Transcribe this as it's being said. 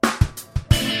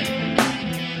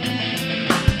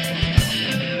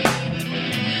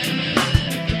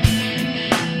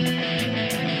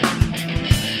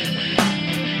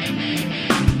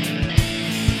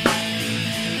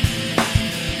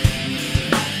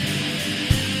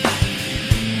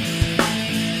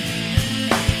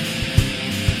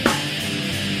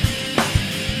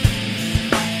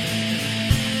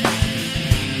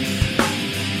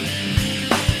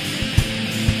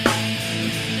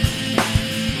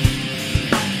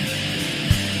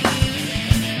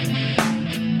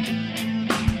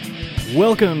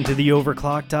Welcome to the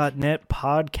Overclock.net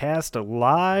podcast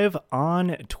live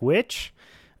on Twitch.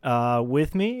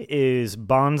 With me is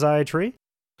Bonsai Tree.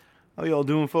 How y'all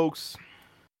doing, folks?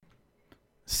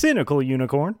 Cynical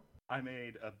Unicorn. I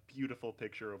made a beautiful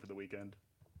picture over the weekend.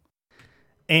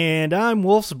 And I'm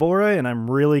Wolfsbora, and I'm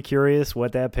really curious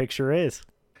what that picture is.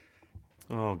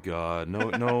 Oh God,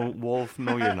 no, Wolf,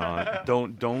 no, you're not.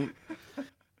 Don't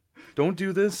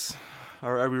do this.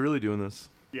 Are we really doing this?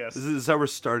 Yes. This is how we're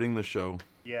starting the show.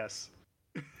 Yes.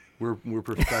 We're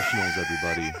professionals,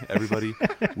 everybody.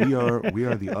 We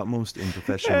are the utmost in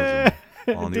professionalism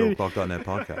on the Overclock.net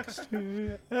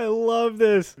podcast. I love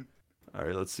this. All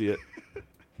right, let's see it.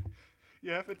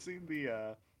 You haven't seen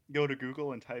the go to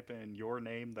Google and type in your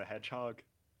name, the hedgehog?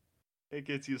 It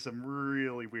gets you some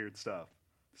really weird stuff.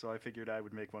 So I figured I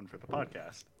would make one for the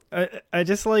podcast. I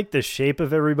just like the shape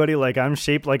of everybody. Like, I'm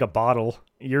shaped like a bottle.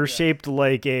 You're shaped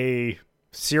like a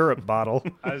syrup bottle.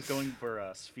 I was going for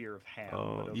a sphere of ham.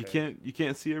 Oh, but okay. You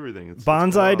can't see everything.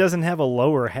 Bonsai doesn't have a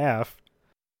lower half.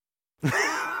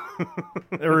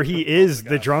 Or he is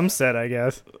the drum set, I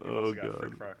guess. Oh got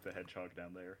God. Frick the hedgehog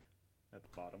down there at the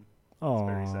bottom. Oh,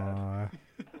 very sad.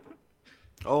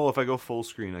 Oh, if I go full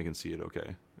screen, I can see it.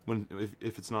 Okay.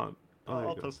 If it's not,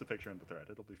 I'll post the picture in the thread.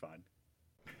 It'll be fine.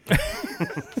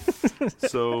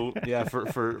 So yeah,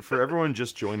 for everyone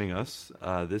just joining us,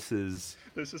 this is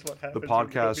what happens the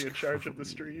podcast. when you be in charge of the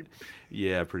stream.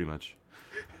 Yeah, pretty much.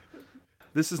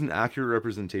 This is an accurate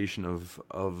representation of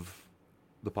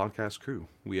the podcast crew.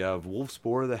 We have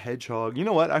Wolfspore the Hedgehog. You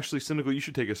know what? Actually, Cynical, you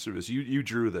should take us through this. You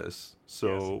drew this,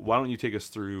 so Yes. why don't you take us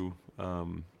through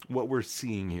what we're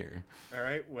seeing here? All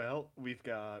right. Well, we've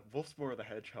got Wolfspore the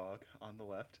Hedgehog on the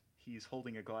left. He's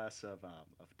holding a glass of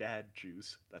dad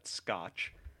juice. That's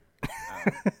scotch.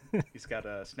 He's got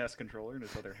a SNES controller in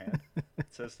his other hand. It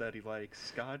says that he likes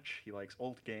scotch. He likes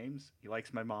old games. He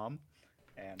likes my mom,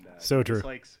 and So true.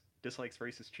 Dislikes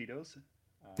racist Cheetos.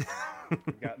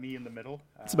 We've got me in the middle.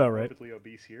 That's about right. Morbidly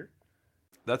obese here.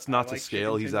 That's not to like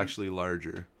scale. chicken He's tenders. actually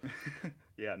larger.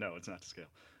 Yeah, no, it's not to scale.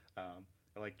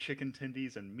 I like chicken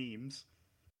tendies and memes,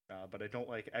 but I don't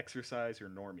like exercise or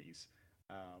normies.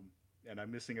 And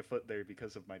I'm missing a foot there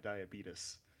because of my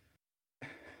diabetes.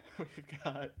 we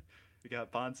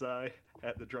got Bonsai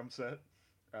at the drum set.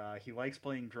 He likes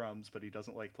playing drums, but he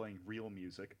doesn't like playing real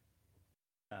music.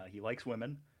 He likes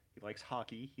women. He likes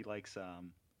hockey. He likes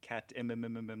cat.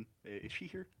 Is she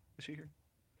here?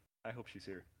 I hope she's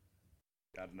here.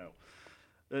 I don't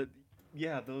know.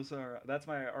 Yeah, that's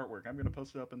my artwork. I'm gonna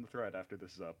post it up in the thread after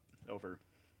this is over.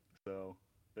 So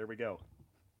there we go.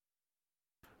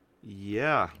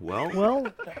 Yeah.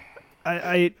 Well,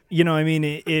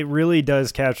 it really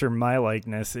does capture my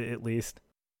likeness, at least.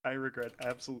 I regret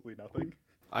absolutely nothing.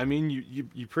 I mean,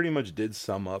 you pretty much did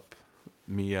sum up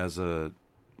me as I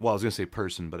was gonna say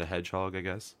person, but a hedgehog, I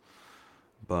guess.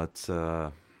 But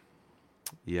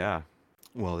yeah.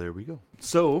 Well, there we go.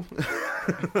 So,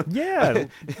 yeah,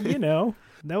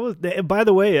 that was. By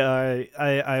the way,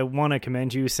 I want to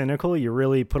commend you, Cynical. You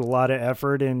really put a lot of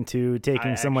effort into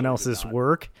taking someone else's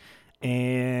work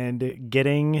and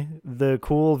getting the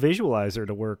cool visualizer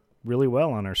to work really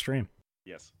well on our stream.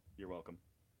 Yes, you're welcome.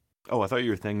 oh, I thought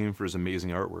you were thanking him for his amazing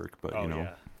artwork, but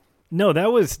Yeah. No,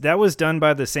 that was done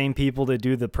by the same people that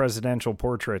do the presidential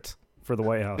portraits for the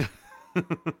White House.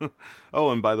 Oh,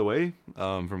 and by the way,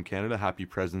 from Canada, happy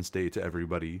President's Day to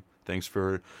everybody. Thanks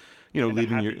for,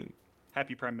 leaving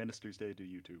Happy Prime Minister's Day to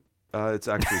you too. It's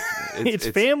actually It's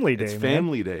Family Day. It's man.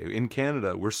 Family Day in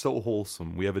Canada. We're so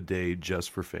wholesome. We have a day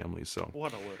just for family. So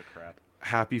What a load of crap.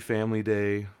 happy Family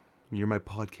Day. You're my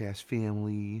podcast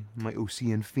family, my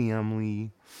OCN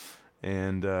family,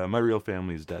 and my real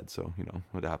family is dead. So you know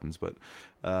what happens. But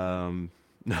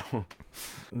no,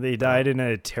 They died in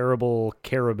a terrible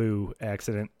caribou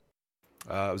accident.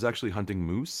 I was actually hunting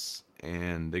moose,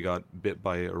 and they got bit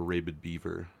by a rabid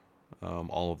beaver.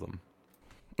 All of them.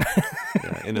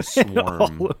 Yeah, in a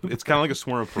swarm. It's kind of like a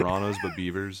swarm of piranhas, but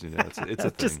beavers. Yeah, it's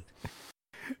a thing.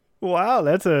 Wow,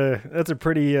 that's a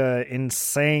pretty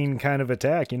insane kind of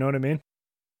attack. You know what I mean?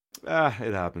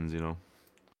 It happens,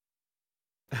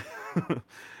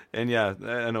 And yeah,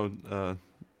 I know.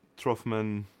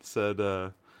 Troffman said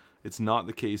it's not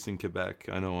the case in Quebec.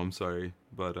 I know. I'm sorry,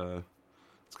 but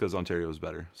it's because Ontario is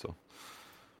better. So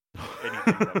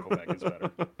Anything about Quebec is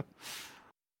better.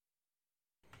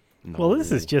 No. Well,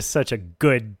 this is just such a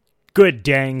good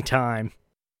dang time.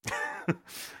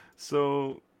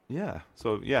 So yeah,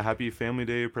 happy Family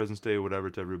Day, President's Day, whatever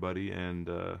to everybody, and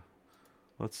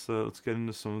let's get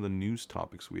into some of the news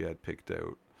topics we had picked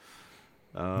out.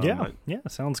 Yeah,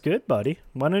 sounds good, buddy.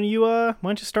 Why don't you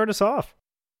start us off?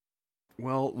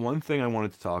 Well, one thing I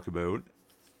wanted to talk about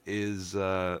is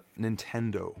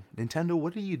Nintendo. Nintendo,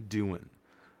 what are you doing?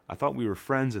 I thought we were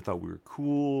friends. I thought we were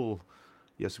cool.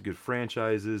 You have some good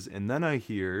franchises. And then I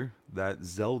hear that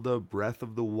Zelda Breath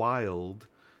of the Wild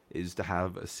is to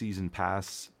have a season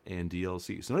pass and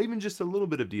DLC. So not even just a little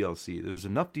bit of DLC. There's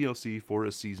enough DLC for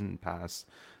a season pass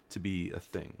to be a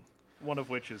thing. One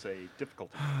of which is a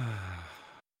difficulty.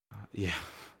 Yeah.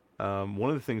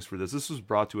 One of the things for this was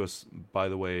brought to us, by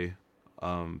the way,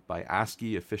 by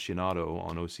ASCII Aficionado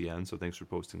on OCN, so thanks for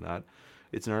posting that.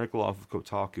 It's an article off of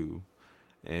Kotaku,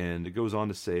 and it goes on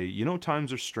to say,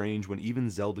 times are strange when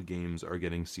even Zelda games are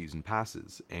getting season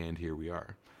passes, and here we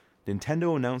are.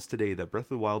 Nintendo announced today that Breath of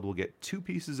the Wild will get 2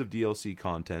 pieces of DLC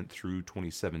content through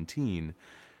 2017,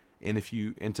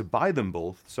 and to buy them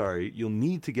both, you'll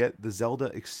need to get the Zelda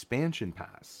expansion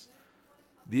pass.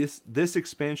 This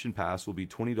expansion pass will be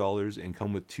 $20 and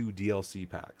come with 2 DLC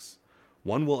packs.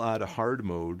 One will add a hard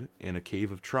mode and a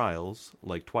cave of trials,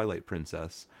 like Twilight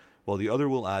Princess, while the other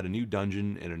will add a new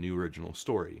dungeon and a new original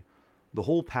story. The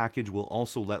whole package will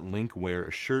also let Link wear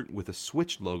a shirt with a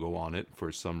Switch logo on it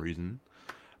for some reason.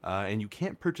 And you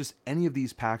can't purchase any of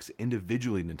these packs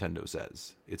individually, Nintendo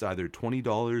says. It's either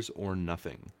 $20 or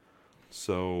nothing.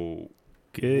 So,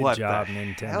 good job, the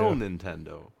Nintendo. Hell,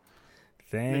 Nintendo.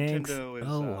 Thanks Nintendo is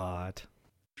a lot.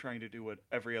 trying to do what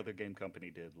every other game company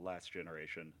did last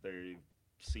generation. They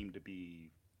seem to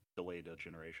be delayed a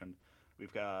generation.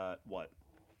 We've got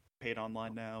paid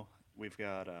online now. We've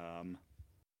got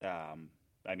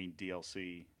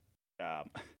DLC.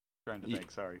 Trying to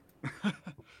think. Sorry.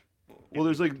 Well,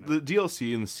 there's like the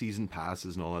DLC and the season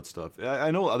passes and all that stuff. I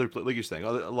know like you're saying,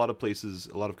 a lot of places,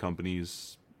 a lot of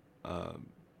companies, have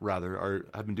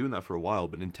been doing that for a while.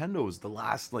 But Nintendo is the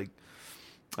last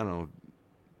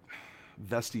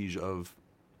vestige of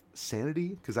sanity,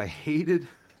 because I hated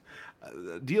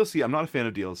DLC. I'm not a fan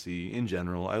of DLC in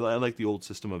general. I like the old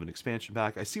system of an expansion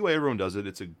pack. I see why everyone does it.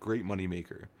 It's a great money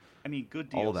maker. I mean, good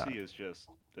DLC is just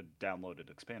a downloaded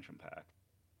expansion pack.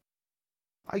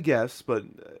 I guess, but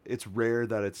it's rare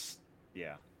that it's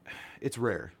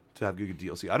rare to have good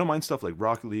DLC. I don't mind stuff like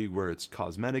Rocket League where it's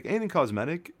cosmetic. Anything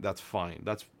cosmetic, that's fine.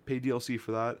 That's paid DLC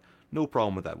for that. No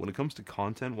problem with that. When it comes to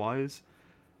content wise,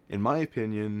 in my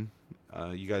opinion,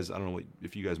 you guys, I don't know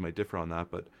if you guys might differ on that,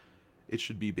 but it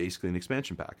should be basically an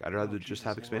expansion pack. I'd rather just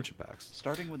have expansion packs.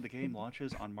 Starting when the game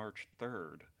launches on March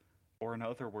 3rd, or in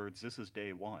other words, this is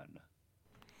day one.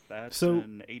 That's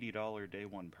an $80 day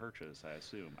one purchase, I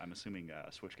assume. I'm assuming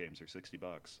Switch games are $60.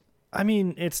 I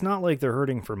mean, it's not like they're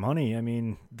hurting for money. I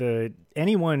mean,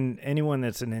 anyone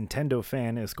that's a Nintendo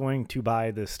fan is going to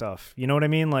buy this stuff. You know what I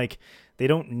mean? Like, they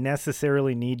don't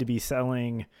necessarily need to be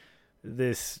selling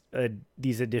these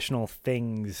additional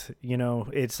things.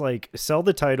 It's like, sell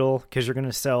the title because you're going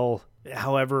to sell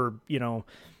however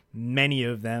many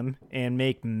of them and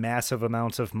make massive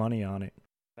amounts of money on it.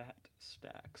 Fat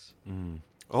stacks.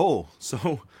 Oh,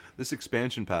 so this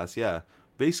expansion pass,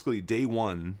 basically day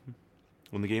one,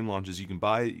 when the game launches, you can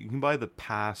buy the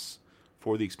pass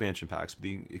for the expansion packs.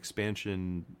 The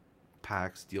expansion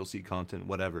packs, DLC content,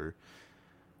 whatever,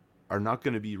 are not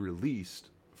going to be released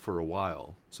for a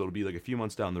while. So it'll be like a few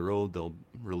months down the road, they'll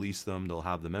release them, they'll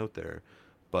have them out there.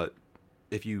 But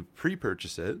if you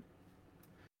pre-purchase it,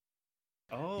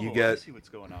 I see what's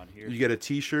going on here. You get a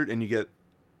t-shirt and you get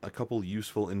a couple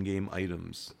useful in-game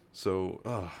items. So,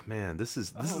 oh man, this is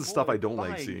the stuff I don't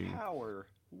like seeing. Power.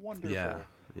 Wonderful. Yeah,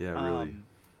 really.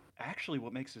 Actually,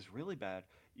 what makes this really bad,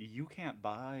 you can't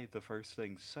buy the first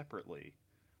thing separately,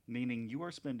 meaning you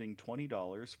are spending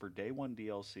 $20 for day one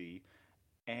DLC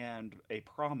and a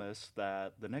promise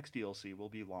that the next DLC will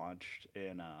be launched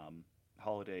in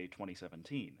holiday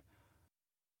 2017.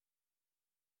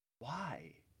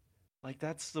 Why? Like,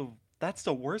 that's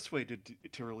the worst way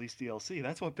to release DLC.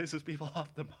 That's what pisses people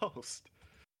off the most.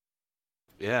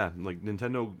 Yeah, like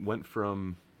Nintendo went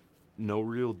from no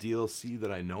real DLC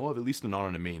that I know of, at least not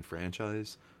on a main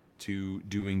franchise, to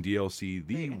doing DLC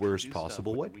the worst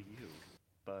possible way. Wii U,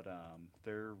 but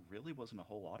there really wasn't a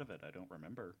whole lot of it. I don't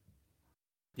remember.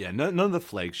 Yeah, none of the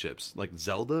flagships like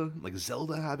Zelda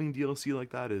having DLC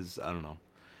like that is, I don't know.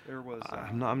 There was.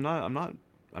 I'm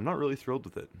not really thrilled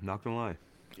with it. Not gonna lie.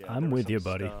 Yeah, I'm with you,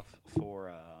 buddy. Stuff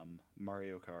for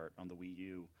Mario Kart on the Wii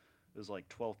U, it was like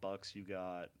 $12. You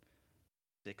got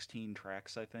 16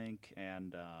 tracks, I think,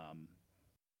 and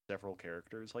several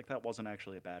characters. Like, that wasn't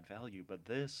actually a bad value, but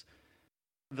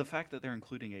the fact that they're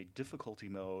including a difficulty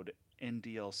mode in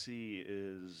DLC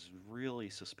is really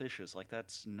suspicious. Like,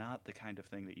 that's not the kind of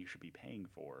thing that you should be paying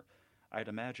for. I'd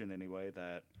imagine, anyway,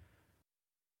 that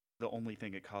the only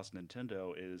thing it costs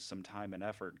Nintendo is some time and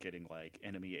effort getting like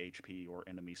enemy HP or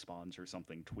enemy spawns or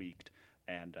something tweaked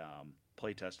and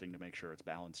playtesting to make sure it's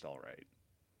balanced all right.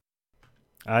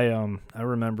 I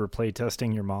remember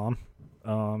playtesting your mom.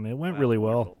 It went really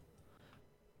well.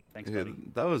 Thanks, buddy.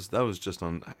 That was just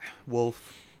on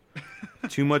Wolf.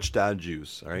 Too much dad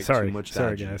juice. All right. Sorry, Too much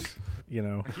dad juice. guys. You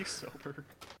know. Are you sober?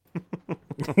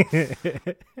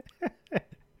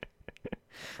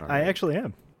 I actually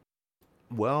am.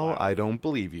 Well, Wow. I don't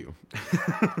believe you.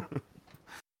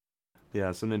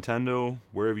 Yeah, so Nintendo,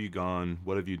 where have you gone?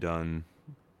 What have you done?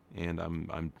 And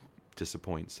I'm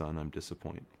disappointed, son. I'm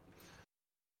disappointed.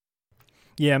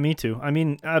 Yeah, me too. I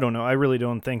mean, I don't know. I really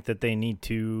don't think that they need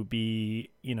to be,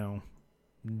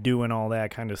 doing all that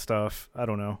kind of stuff. I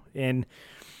don't know. And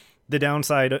the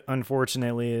downside,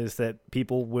 unfortunately, is that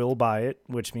people will buy it,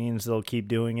 which means they'll keep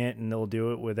doing it and they'll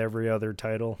do it with every other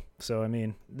title. So, I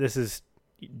mean, this is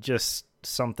just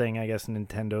something I guess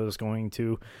Nintendo is going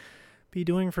to be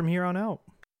doing from here on out.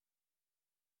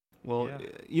 Well, Yeah.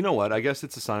 you know what? I guess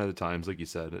it's a sign of the times, like you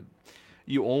said.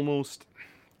 You almost,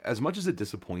 as much as it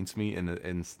disappoints me and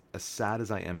as sad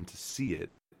as I am to see it,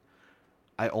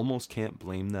 I almost can't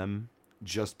blame them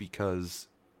just because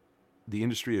the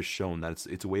industry has shown that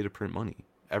it's a way to print money.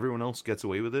 Everyone else gets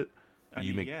away with it.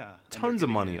 You make tons of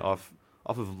money off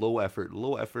of low effort,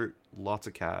 lots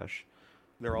of cash.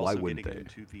 They're Why also wouldn't getting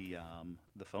they? into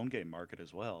the phone game market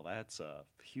as well. That's a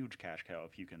huge cash cow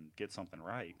if you can get something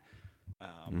right.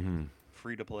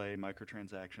 Free to play,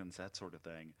 microtransactions, that sort of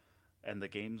thing. And the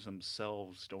games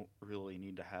themselves don't really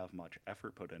need to have much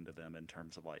effort put into them in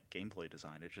terms of like gameplay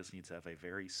design. It just needs to have a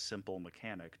very simple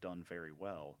mechanic done very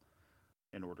well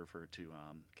in order for it to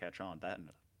catch on. That and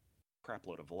a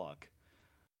crapload of luck.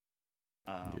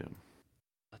 Yeah.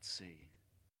 Let's see.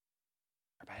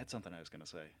 I had something I was going to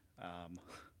say.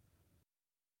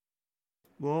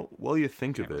 Well, while you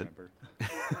think of Can't it,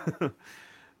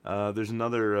 remember. there's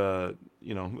another,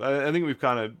 I think we've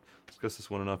kind of discussed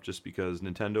this one enough just because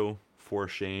Nintendo, for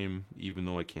shame, even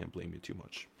though I can't blame you too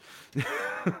much.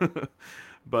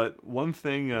 But one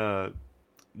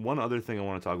other thing I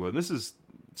want to talk about, and this is,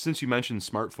 since you mentioned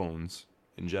smartphones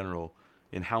in general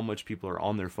and how much people are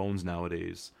on their phones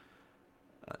nowadays,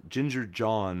 Ginger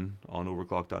John on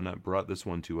overclock.net brought this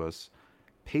one to us.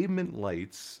 Pavement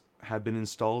lights have been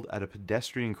installed at a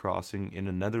pedestrian crossing in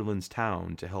a Netherlands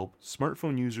town to help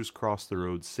smartphone users cross the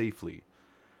road safely.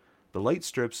 The light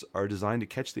strips are designed to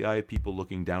catch the eye of people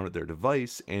looking down at their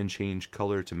device and change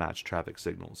color to match traffic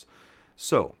signals.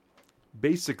 So,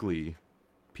 basically,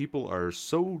 people are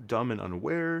so dumb and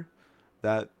unaware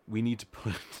that we need to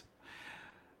put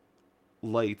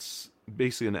lights,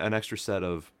 basically an extra set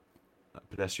of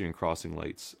pedestrian crossing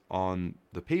lights on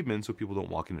the pavement so people don't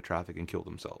walk into traffic and kill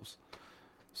themselves.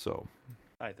 So,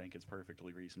 I think it's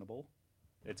perfectly reasonable.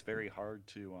 It's very hard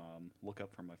to look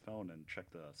up from my phone and check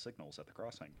the signals at the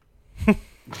crossing.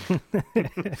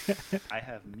 I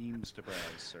have memes to browse,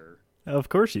 sir. Of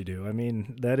course you do. I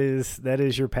mean, that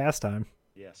is your pastime.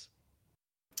 Yes.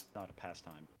 Not a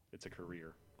pastime. It's a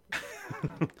career.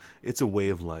 it's a way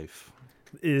of life.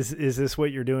 Is this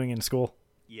what you're doing in school?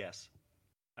 Yes.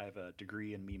 I have a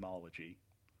degree in memology.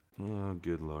 Oh,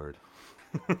 good Lord.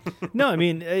 No, I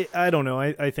mean, I don't know.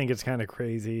 I think it's kind of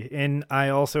crazy. And I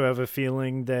also have a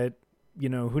feeling that,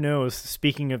 who knows,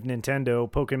 speaking of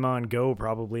Nintendo, Pokemon Go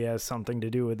probably has something to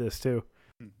do with this too.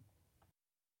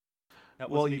 That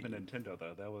wasn't even Nintendo,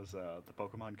 though. That was the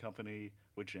Pokemon Company,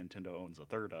 which Nintendo owns a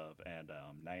third of, and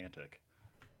Niantic.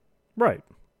 Right.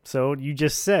 So you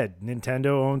just said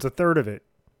Nintendo owns a third of it.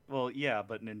 Well, yeah,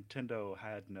 but Nintendo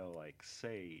had no,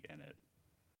 say in it.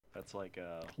 That's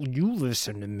You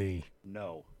listen to me.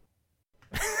 no.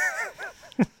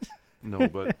 No,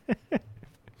 but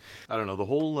I don't know. The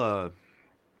whole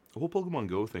Pokemon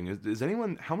Go thing is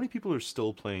anyone? How many people are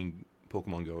still playing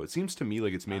Pokemon Go? It seems to me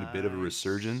like it's made a bit of a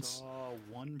resurgence. I saw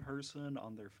one person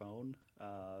on their phone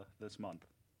this month,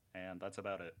 and that's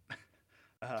about it.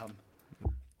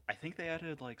 I think they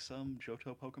added some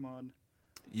Johto Pokemon.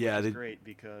 Yeah, Which is great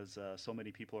because so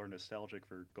many people are nostalgic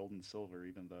for Gold and Silver,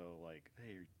 even though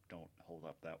they don't hold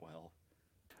up that well.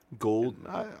 Gold.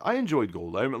 I enjoyed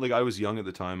Gold. I was young at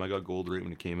the time. I got Gold right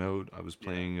when it came out. I was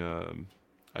playing.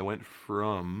 I went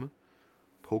from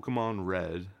Pokemon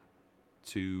Red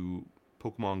to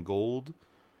Pokemon Gold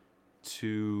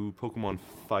to Pokemon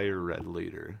Fire Red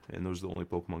later, and those are the only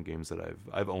Pokemon games that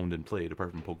I've owned and played apart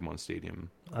from Pokemon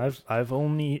Stadium. I've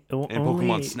only and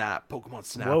Pokemon Snap. Pokemon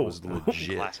Snap was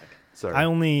legit. Classic. Sorry. I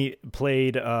only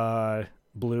played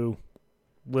Blue.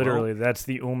 Literally, that's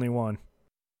the only one.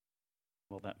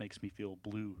 Well, that makes me feel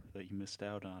blue that you missed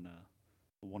out on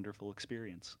A wonderful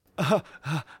experience.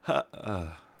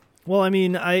 Well, I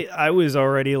mean, I was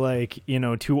already like,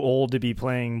 too old to be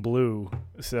playing Blue.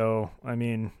 So, I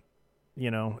mean,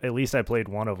 at least I played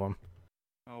one of them.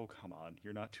 Oh, come on.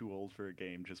 You're not too old for a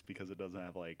game just because it doesn't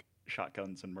have, like,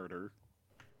 shotguns and murder.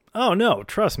 Oh, no,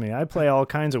 trust me. I play all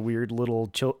kinds of weird little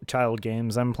child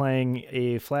games. I'm playing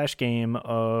a Flash game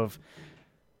of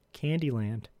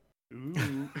Candyland.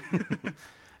 Ooh.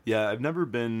 Yeah, I've never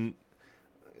been.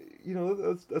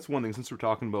 That's one thing. Since we're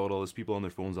talking about all those people on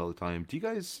their phones all the time, do you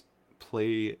guys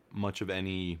play much of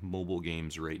any mobile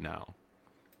games right now?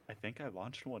 I think I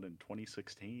launched one in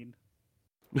 2016.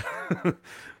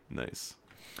 Nice.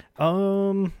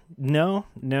 No,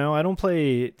 I don't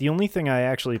play. The only thing I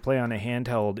actually play on a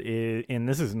handheld is, and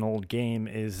this is an old game,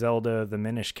 is Zelda: The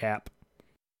Minish Cap.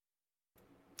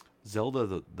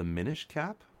 Zelda the Minish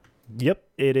Cap? Yep,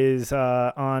 it is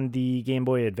on the Game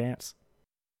Boy Advance.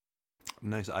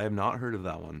 Nice. I have not heard of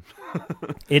that one.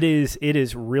 It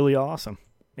is really awesome.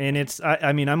 And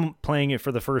I mean, I'm playing it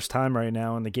for the first time right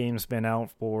now, and the game's been out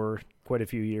for quite a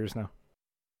few years now.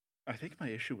 I think my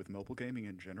issue with mobile gaming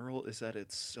in general is that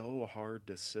it's so hard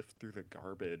to sift through the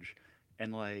garbage.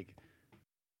 And, like,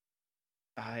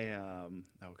 oh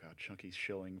god, Chunky's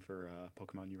shilling for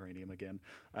Pokemon Uranium again.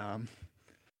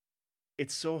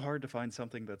 It's so hard to find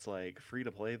something that's, like, free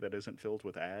to play that isn't filled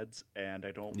with ads, and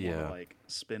I don't want to, like,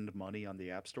 spend money on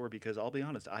the App Store because I'll be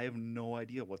honest, I have no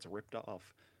idea what's ripped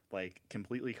off, like,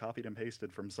 completely copied and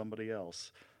pasted from somebody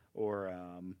else, or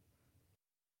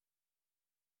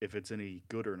if it's any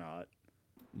good or not.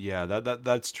 Yeah,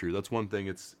 that's true. That's one thing.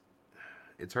 It's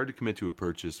hard to commit to a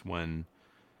purchase when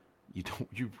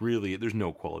there's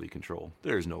no quality control.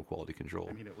 There's no quality control.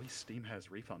 I mean, at least Steam has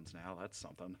refunds now. That's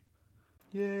something.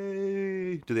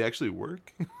 Yay! Do they actually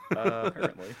work?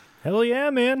 Apparently. Hell yeah,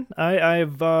 man! I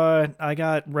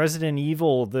got Resident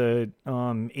Evil, the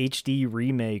HD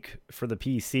remake for the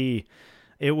PC.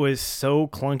 It was so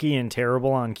clunky and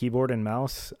terrible on keyboard and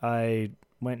mouse. I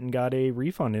went and got a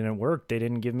refund and it worked. They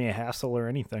didn't give me a hassle or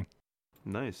anything.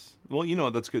 Nice.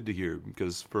 Well, that's good to hear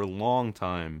because for a long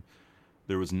time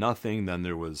there was nothing. Then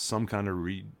there was some kind of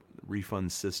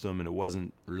refund system and it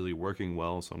wasn't really working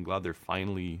well. So I'm glad they're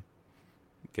finally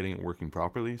getting it working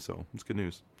properly. So it's good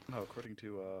news. No, according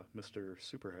to Mr.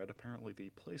 Superhead, apparently the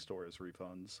Play Store is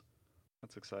refunds.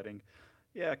 That's exciting.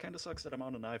 Yeah, it kind of sucks that I'm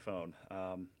on an iPhone.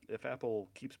 If Apple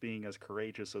keeps being as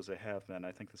courageous as they have been,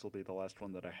 I think this will be the last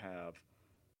one that I have.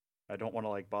 I don't want to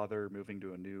like bother moving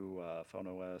to a new phone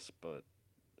OS, but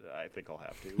I think I'll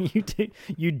have to.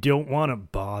 You don't want to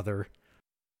bother.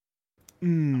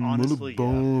 Honestly,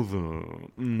 yeah.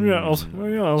 Yes,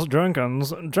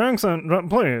 Jenkins,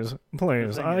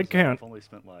 please, I can't. I've only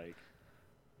spent like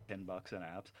 $10 in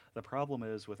apps. The problem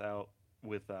is with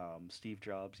Steve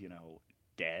Jobs,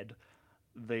 dead.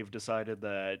 They've decided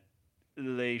that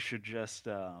they should just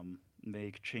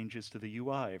make changes to the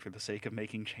UI for the sake of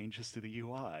making changes to the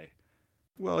UI.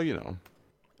 Well,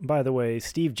 By the way,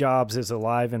 Steve Jobs is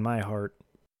alive in my heart.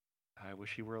 I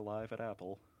wish he were alive at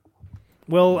Apple.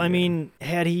 Well, I mean,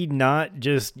 had he not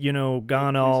just,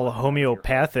 gone all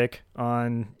homeopathic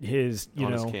on his,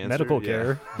 cancer, medical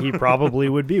care, he probably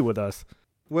would be with us.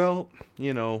 Well,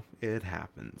 it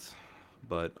happens.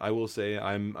 But I will say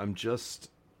this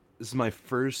is my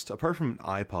first, apart from an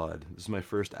iPod, this is my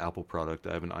first Apple product.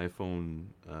 I have an iPhone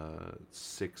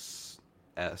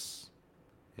 6S,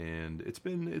 and it's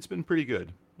been pretty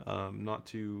good. Not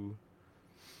too,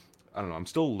 I don't know. I'm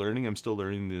still learning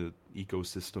the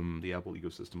ecosystem, the Apple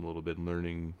ecosystem a little bit, and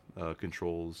learning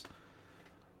controls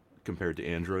compared to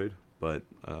Android. But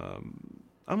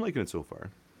I'm liking it so far.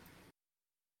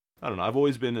 I don't know. I've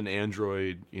always been an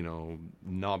Android,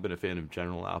 not been a fan of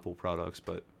general Apple products,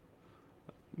 but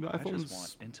I just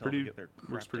want Intel to get their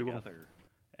crap pretty together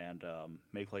and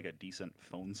make like a decent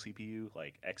phone CPU,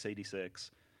 like x86,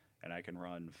 and I can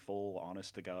run full,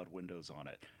 honest-to-God Windows on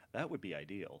it. That would be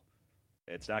ideal.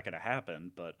 It's not going to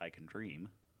happen, but I can dream.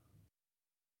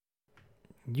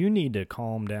 You need to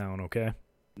calm down, okay?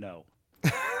 No.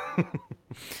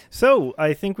 So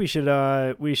I think we should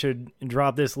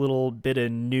drop this little bit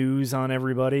of news on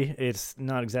everybody. It's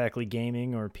not exactly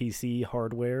gaming or PC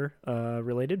hardware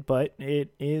related, but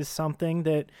it is something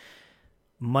that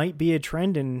might be a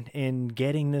trend in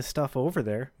getting this stuff over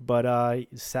there. But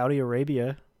Saudi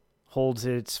Arabia holds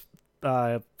its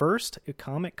first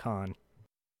Comic-Con.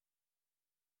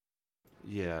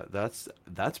 Yeah, that's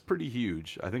pretty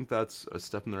huge. I think that's a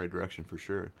step in the right direction for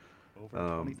sure.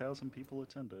 Over 20,000 people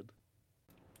attended.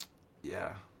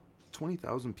 Yeah,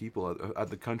 20,000 people at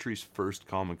the country's first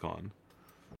Comic-Con.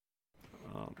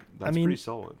 That's pretty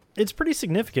solid. It's pretty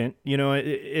significant. You know,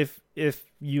 if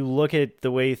you look at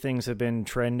the way things have been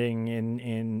trending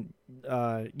in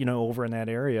you know, over in that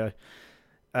area,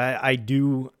 I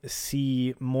do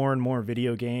see more and more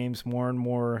video games, more and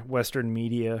more Western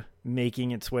media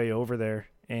making its way over there.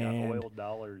 And oil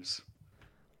dollars.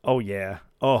 Oh yeah.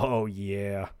 Oh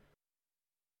yeah.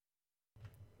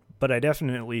 But I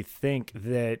definitely think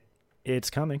that it's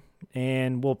coming,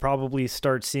 and we'll probably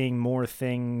start seeing more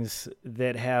things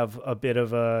that have a bit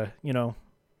of a, you know,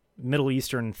 Middle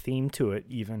Eastern theme to it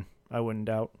even, I wouldn't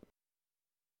doubt.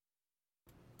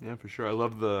 Yeah, for sure. I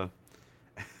love the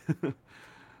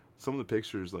some of the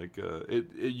pictures, like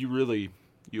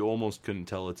you almost couldn't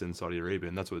tell it's in Saudi Arabia,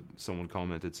 and that's what someone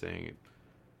commented, saying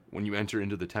when you enter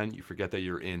into the tent, you forget that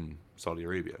you're in Saudi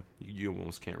Arabia. You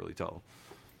almost can't really tell.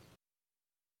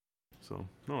 So,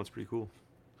 no, it's pretty cool.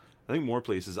 I think more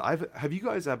places. Have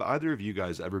either of you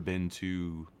guys ever been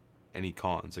to any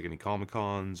cons, like any Comic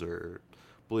Cons or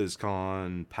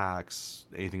BlizzCon, PAX,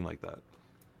 anything like that?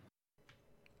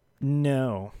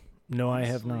 No, Honestly, I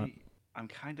have not. I'm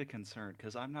kind of concerned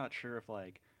because I'm not sure if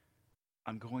like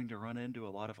I'm going to run into a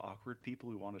lot of awkward people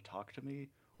who want to talk to me,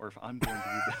 or if I'm going to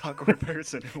be the awkward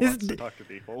person who wants to talk to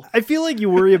people. I feel like you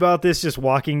worry about this just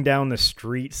walking down the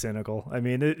street, Cynical. I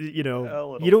mean, you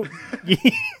know, you don't.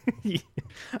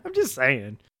 I'm just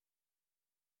saying.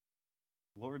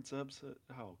 Lord Zeb said,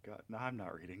 "Oh God, no, I'm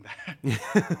not reading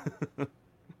that."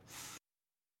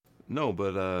 No,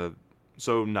 but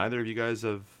so neither of you guys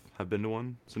have been to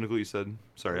one. Cynical, you said.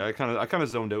 Sorry, I kind of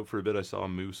zoned out for a bit. I saw a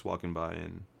moose walking by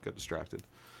and got distracted.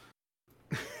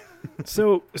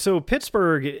 So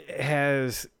Pittsburgh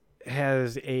has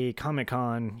a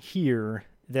Comic-Con here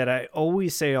that I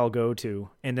always say I'll go to,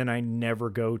 and then I never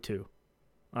go to.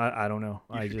 I don't know.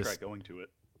 You should try going to it.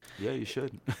 Yeah, you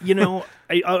should. You know,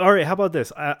 all right, how about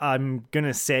this? I'm going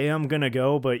to say I'm going to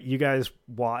go, but you guys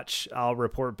watch. I'll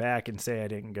report back and say I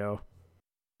didn't go.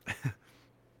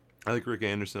 I like Rick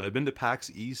Anderson. I've been to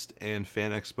PAX East and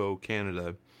Fan Expo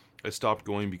Canada. I stopped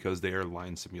going because they are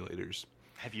line simulators.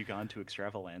 Have you gone to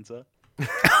Extravaganza?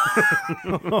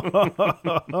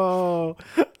 Oh,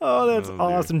 that's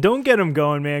awesome. Dear. Don't get him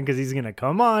going, man, because he's going to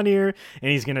come on here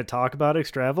and he's going to talk about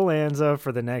Extravaganza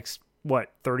for the next,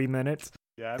 30 minutes?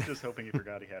 Yeah, I'm just hoping he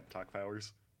forgot he had talk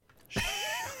powers.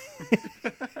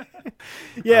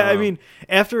 Yeah, I mean,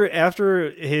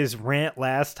 after his rant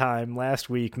last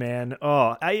week, man.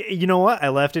 Oh, you know what? I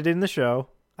left it in the show.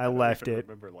 I left it.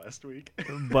 Remember last week?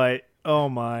 But oh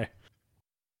my.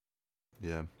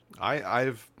 Yeah,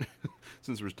 I've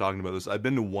since we're talking about this, I've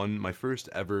been to my first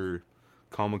ever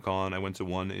Comic-Con. I went to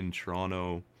one in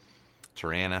Toronto, 2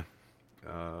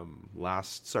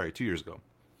 years ago,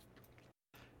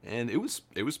 and it was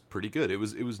pretty good. It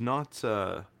was not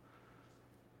a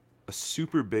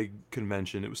super big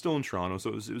convention. It was still in Toronto, so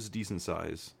it was a decent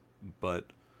size. But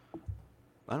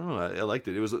I don't know. I liked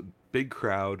it. It was a big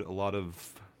crowd, a lot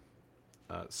of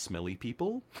smelly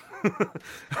people.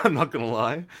 I'm not gonna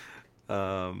lie.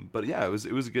 But yeah, it was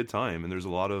a good time, and there's a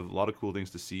lot of cool things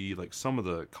to see. Like some of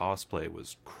the cosplay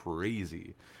was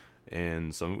crazy,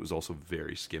 and some of it was also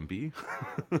very skimpy.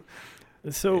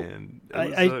 So and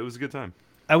it was a good time.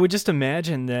 I would just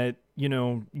imagine that, you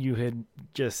know, you had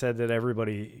just said that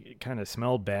everybody kind of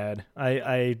smelled bad.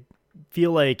 I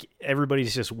feel like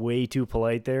everybody's just way too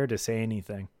polite there to say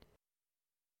anything.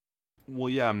 Well,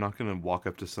 yeah, I'm not gonna walk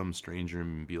up to some stranger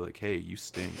and be like, "Hey, you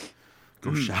stink.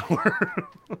 Go shower."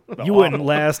 You wouldn't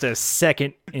last a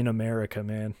second in America,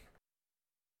 man.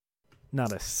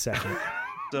 Not a second.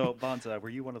 So, Bonza, were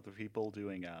you one of the people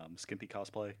doing skimpy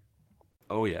cosplay?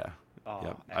 Oh yeah. Oh,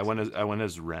 Yeah. excellent. I went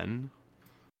as Ren.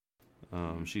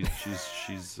 She's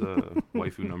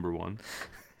waifu number 1.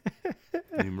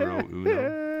 Numero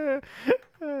uno.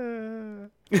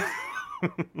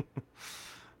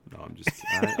 No,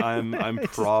 I'm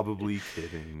probably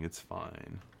kidding. It's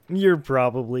fine. You're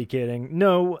probably kidding.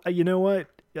 No, you know what?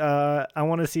 I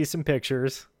want to see some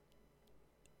pictures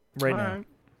right now. Right.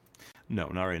 No,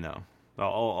 not right now.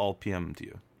 I'll PM them to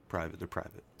you. Private. They're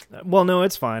private. Well, no,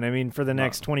 it's fine. I mean, for the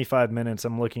next 25 minutes,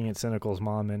 I'm looking at Cynical's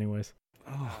mom anyways.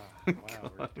 Oh,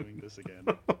 wow, we're doing this again.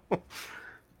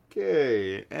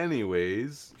 Okay.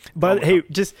 Anyways, But hey,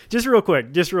 just real quick.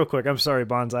 I'm sorry,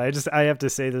 Bonsai. I have to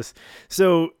say this.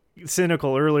 So,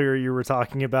 Cynical, earlier you were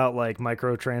talking about like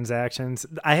microtransactions.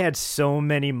 I had so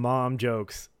many mom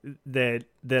jokes that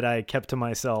I kept to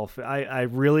myself. I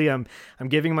really am. I'm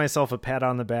giving myself a pat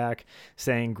on the back,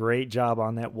 saying great job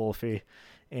on that, Wolfie,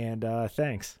 and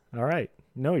thanks. All right.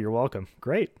 No, you're welcome.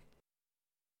 Great.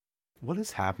 what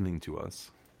is happening to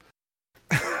us?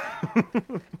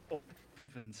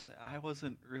 I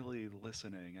wasn't really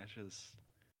listening.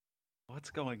 What's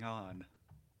going on?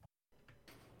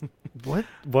 What?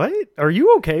 Are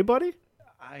you okay, buddy?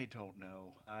 I don't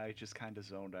know. I just kind of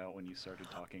zoned out when you started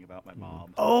talking about my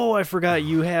mom. Oh, I forgot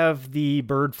you have the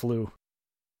bird flu.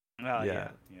 Yeah.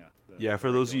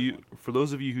 For those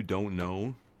of you who don't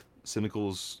know,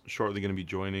 Cynical's shortly going to be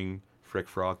joining Frick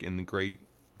Frock in the Great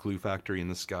Glue Factory in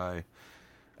the Sky.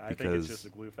 I think it's just a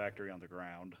glue factory on the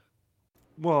ground.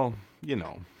 Well,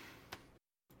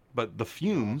 but the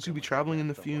fumes, you'll be traveling in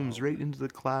the fumes right into the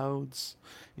clouds,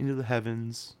 into the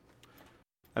heavens.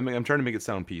 I mean, I'm trying to make it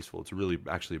sound peaceful. It's really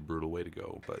actually a brutal way to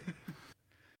go, but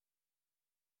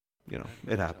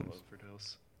it happens.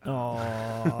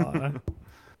 Aww.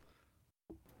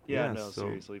 Yeah, no,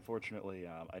 seriously. Fortunately,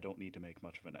 I don't need to make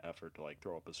much of an effort to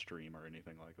throw up a stream or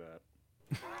anything like that.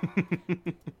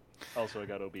 Also, I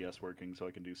got OBS working, so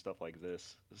I can do stuff like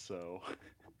this. So,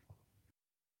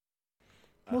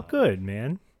 well, good,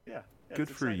 man. Yeah, good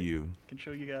for you. I can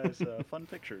show you guys fun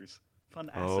pictures, fun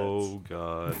assets. Oh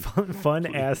God,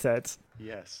 fun assets.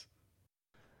 Yes,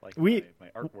 like my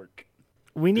artwork.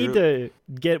 We need to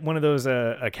get one of those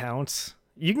accounts.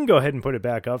 You can go ahead and put it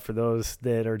back up for those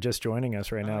that are just joining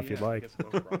us right now, if you'd like.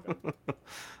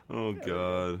 Oh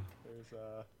God. There's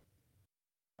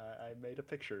I made a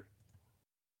picture.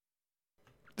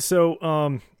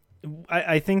 So,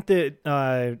 I think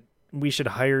that we should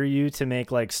hire you to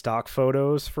make stock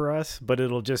photos for us, but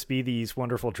it'll just be these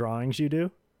wonderful drawings you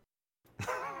do.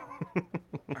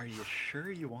 Are you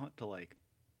sure you want to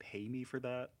pay me for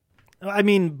that? I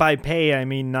mean, by pay, I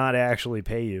mean not actually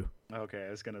pay you. Okay, I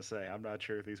was gonna say I'm not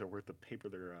sure if these are worth the paper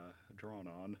they're drawn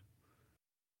on.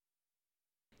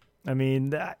 I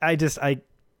mean, I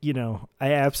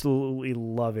absolutely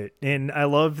love it. And I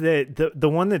love that the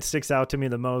one that sticks out to me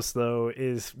the most, though,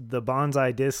 is the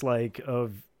bonsai dislike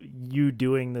of you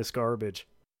doing this garbage.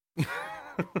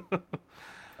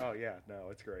 Oh, yeah. No,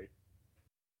 it's great.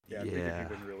 Yeah, I figured you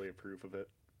wouldn't really approve of it.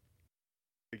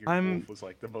 I figured Wolf was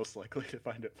the most likely to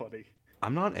find it funny.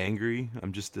 I'm not angry.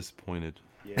 I'm just disappointed.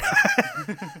 Yeah.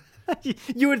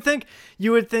 You would think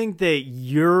that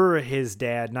you're his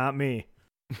dad, not me.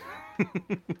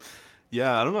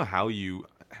 Yeah, I don't know how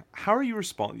are you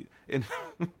responding?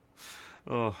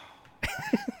 Oh,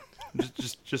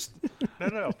 just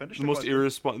no. Finish the most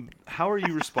irresponsible. How are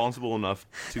you responsible enough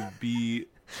to be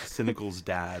Cynical's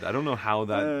dad? I don't know how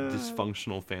that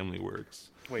dysfunctional family works.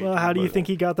 Wait, well, how do you think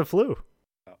he got the flu?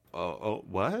 Oh,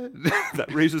 what?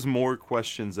 That raises more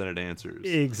questions than it answers.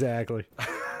 Exactly.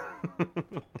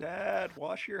 Dad,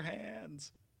 wash your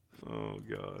hands. Oh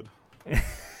God.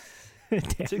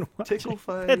 Tickle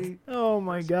fight. Oh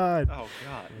my God. Oh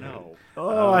God, no.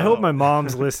 Oh, I hope my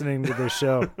mom's listening to this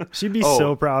show. She'd be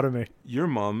so proud of me. Your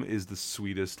mom is the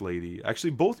sweetest lady.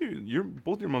 Actually, both your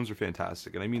moms are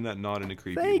fantastic, and I mean that not in a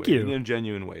creepy way, in a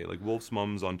genuine way. Wolf's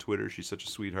mom's on Twitter. She's such a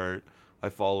sweetheart. I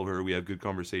follow her. We have good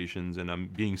conversations, and I'm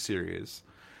being serious.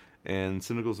 And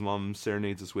Cynical's mom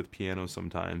serenades us with piano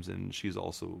sometimes, and she's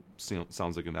also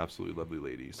sounds like an absolutely lovely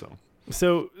lady.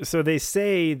 So they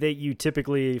say that you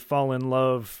typically fall in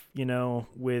love,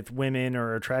 with women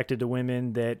or attracted to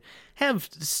women that have,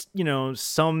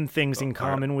 some things in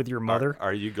common with your mother.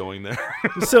 Are you going there?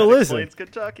 So listen, it's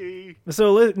Kentucky.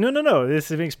 So no, this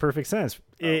makes perfect sense.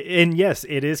 And yes,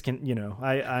 it is.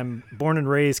 I'm born and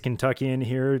raised Kentuckian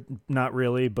here. Not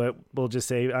really, but we'll just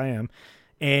say I am.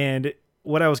 And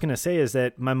what I was going to say is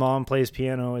that my mom plays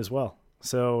piano as well.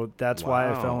 So that's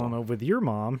why I fell in love with your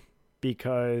mom.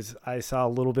 Because I saw a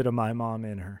little bit of my mom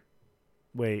in her.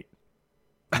 Wait,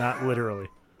 not literally.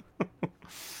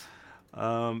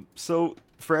 So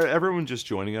for everyone just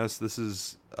joining us, this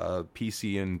is a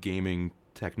PC and gaming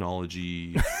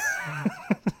technology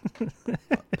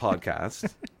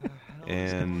podcast,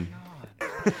 and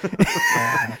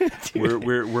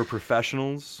we're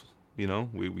professionals.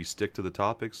 We stick to the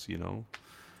topics.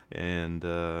 And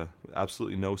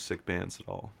absolutely no sick bands at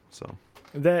all. So.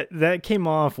 That came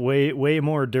off way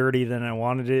more dirty than I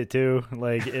wanted it to.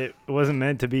 It wasn't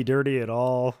meant to be dirty at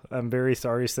all. I'm very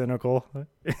sorry, Cynical.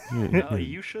 No,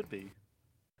 you should be.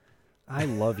 I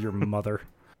love your mother.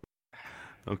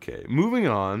 Okay, moving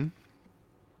on.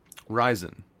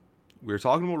 Ryzen. We were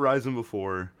talking about Ryzen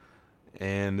before,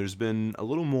 and there's been a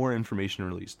little more information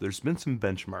released. There's been some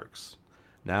benchmarks.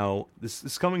 Now, this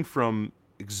is coming from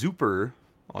Exuper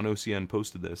on OCN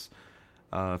posted this.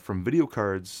 From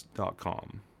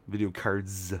videocards.com.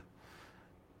 Videocards.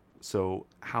 So,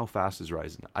 how fast is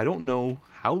Ryzen? I don't know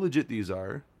how legit these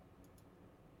are,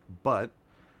 but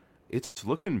it's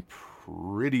looking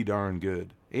pretty darn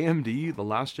good. AMD, the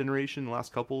last generation, the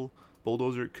last couple,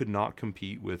 Bulldozer, could not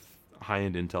compete with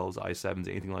high-end Intel's i7s,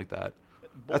 anything like that.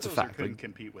 That's a Bulldozer fact. couldn't Like,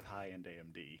 compete with high-end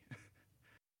AMD.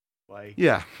 Like,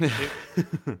 yeah,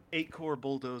 8-core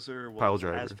Bulldozer pile was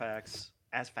as driver.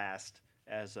 fast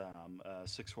as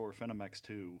 6-core Phenomex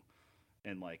 2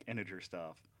 in like integer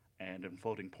stuff, and in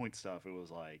floating point stuff, it was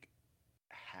like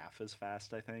half as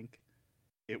fast. I think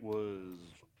it was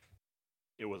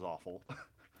awful.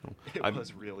 It I'm,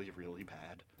 was really really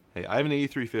bad. hey, I have an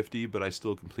A350, but I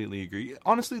still completely agree.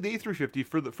 Honestly, the A350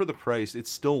 for the price, it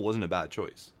still wasn't a bad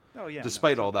choice. Oh yeah, no,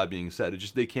 Despite it's all not that bad. being said, it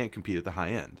just they can't compete at the high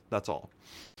end. That's all.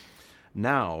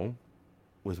 Now,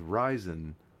 with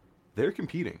Ryzen, they're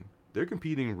competing. They're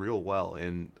competing real well,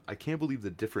 and I can't believe the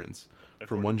difference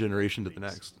from one According to the generation to the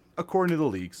leaks. next, according to the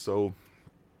leaks. So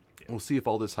Yeah. we'll see if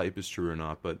all this hype is true or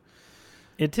not. But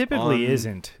It typically on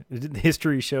isn't.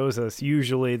 History shows us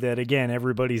usually that, again,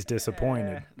 everybody's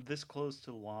disappointed. This close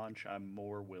to launch, I'm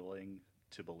more willing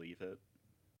to believe it.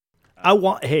 I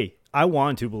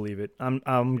want to believe it. I'm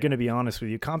Yeah. going to be honest with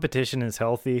you. Competition is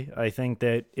healthy. I think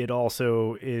that it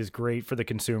also is great for the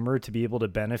consumer to be able to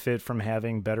benefit from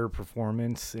having better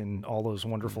performance and all those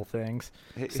wonderful things.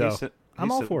 So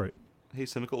I'm all for it. Hey,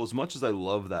 Cynical, as much as I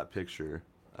love that picture,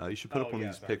 you should put Oh up one of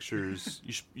yeah, these sorry. pictures.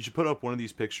 You should put up one of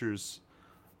these pictures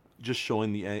just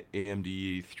showing the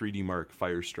AMD 3D Mark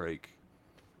Firestrike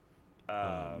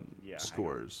Yeah. Hang on.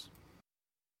 scores.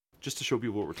 Just to show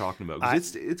people what we're talking about, I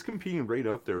because it's competing right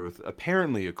up there with,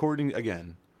 apparently, according,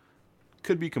 again,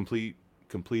 could be complete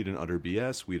and utter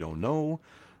BS. We don't know,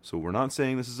 so we're not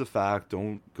saying this is a fact.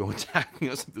 Don't go attacking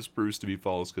us if this proves to be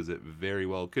false, because it very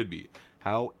well could be.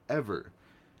 However,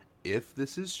 if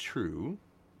this is true,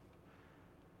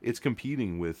 it's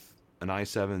competing with an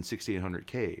i7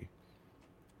 6800K,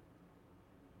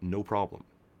 no problem.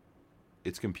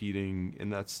 It's competing,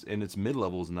 and its mid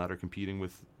levels, and that are competing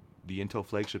with the Intel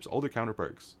flagships, all their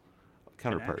counterparts.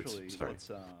 And actually,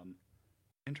 what's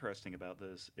interesting about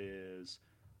this is,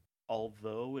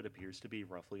 although it appears to be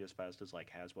roughly as fast as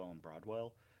like Haswell and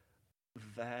Broadwell,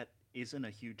 that isn't a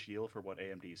huge deal for what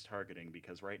AMD is targeting,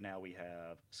 because right now we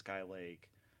have Skylake.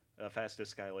 The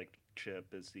fastest Skylake chip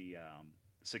is the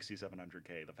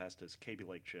 6700K. The fastest Kaby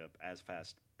Lake chip, as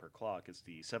fast per clock, is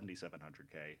the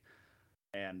 7700K.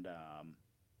 And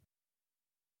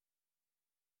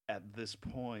at this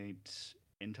point,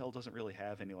 Intel doesn't really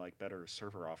have any like better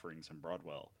server offerings in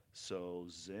Broadwell. So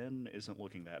Zen isn't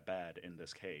looking that bad in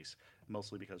this case,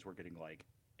 mostly because we're getting like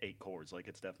 8 cores. Like,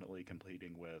 it's definitely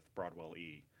competing with Broadwell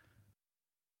E.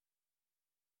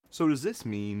 So does this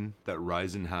mean that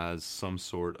Ryzen has some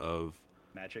sort of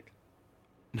Magic?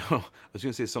 no? I was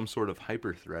going to say some sort of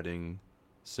hyper threading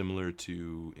similar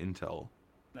to Intel.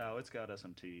 No, it's got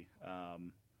SMT.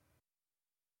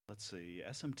 Let's see.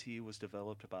 SMT was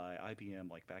developed by IBM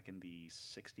like back in the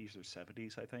 60s or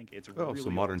 70s, I think. It's Oh, really so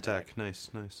modern old tech. Nice,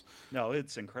 nice. No,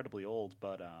 it's incredibly old,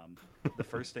 but the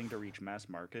first thing to reach mass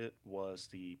market was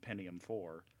the Pentium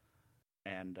 4.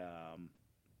 And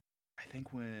I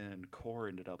think when Core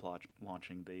ended up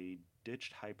launching, they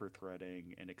ditched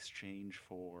hyperthreading in exchange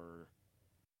for.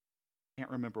 I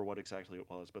can't remember what exactly it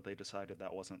was, but they decided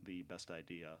that wasn't the best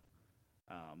idea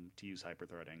to use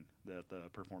hyperthreading, that the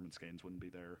performance gains wouldn't be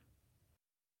there.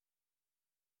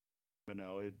 But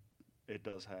no, it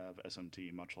does have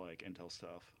SMT, much like Intel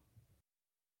stuff.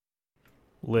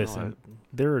 listen.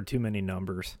 There are too many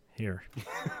numbers here.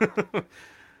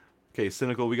 Okay,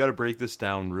 Cynical, we got to break this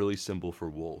down really simple for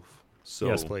Wolf. So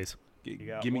Yes, please. You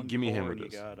got give me one give me a core hammer and you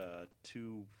this. got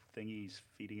two thingies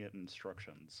feeding it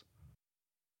instructions.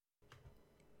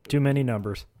 Too many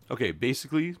numbers. Okay,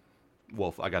 basically,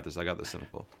 Wolf, I got this,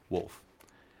 Cynical. Wolf.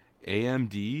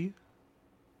 AMD,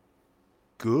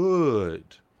 good.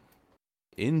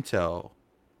 Intel,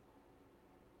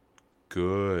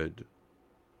 good.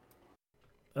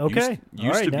 Okay. Used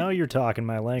All right. to be- Now you're talking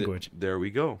my language. There we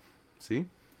go. See?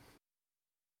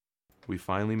 We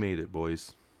finally made it,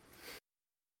 boys.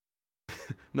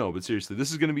 No, but seriously,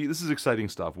 this is exciting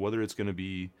stuff. Whether it's gonna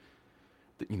be,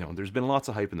 there's been lots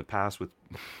of hype in the past with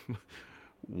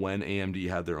when AMD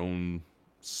had their own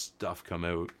stuff come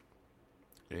out,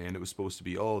 and it was supposed to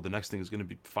be, the next thing is gonna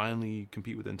be finally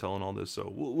compete with Intel and all this. So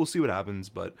we'll see what happens,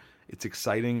 but it's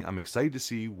exciting. I'm excited to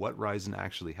see what Ryzen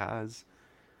actually has,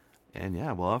 and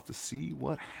yeah, we'll have to see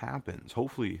what happens.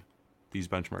 Hopefully, these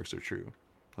benchmarks are true.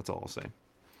 That's all I'll say.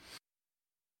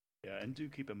 Yeah, and do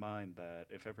keep in mind that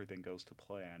if everything goes to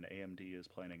plan, AMD is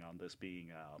planning on this being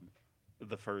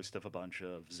the first of a bunch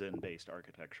of Zen-based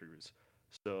architectures.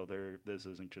 So this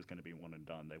isn't just going to be one and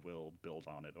done. They will build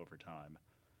on it over time.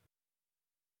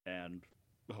 And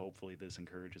hopefully this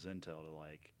encourages Intel to,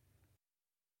 like,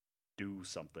 do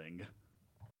something.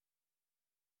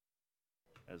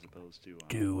 As opposed to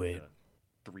Do it.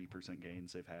 the 3%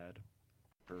 gains they've had.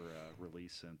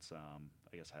 release since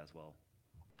I guess Haswell.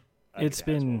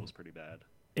 Haswell was pretty bad.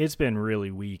 It's been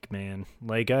really weak, man.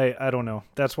 Like I don't know.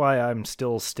 That's why I'm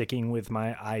still sticking with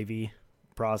my Ivy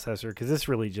processor, because this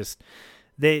really just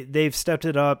they've stepped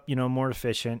it up, more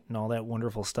efficient and all that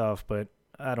wonderful stuff, but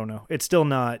I don't know. It's still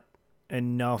not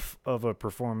enough of a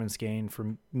performance gain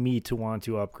for me to want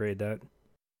to upgrade that.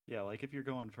 Yeah, like if you're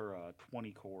going for a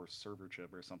 20-core server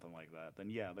chip or something like that, then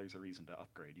yeah, there's a reason to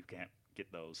upgrade. You can't get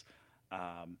those.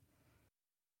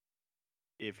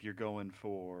 If you're going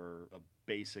for a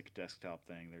basic desktop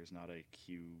thing, there's not a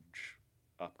huge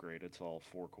upgrade. It's all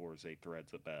 4 cores, 8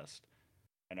 threads at best.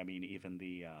 And I mean, even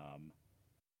the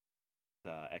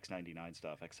X99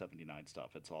 stuff, X79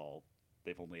 stuff,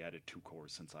 they've only added 2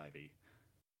 cores since Ivy.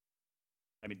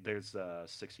 I mean, there's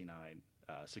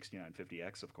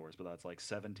 6950X, of course, but that's like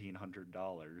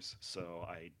 $1,700, so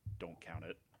I don't count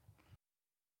it.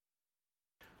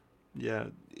 Yeah,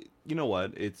 you know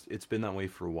what? It's been that way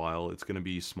for a while. It's going to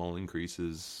be small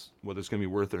increases. Whether it's going to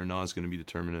be worth it or not is going to be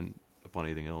determined upon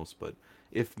anything else. But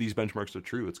if these benchmarks are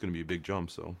true, it's going to be a big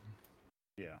jump. So,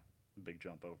 yeah, big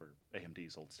jump over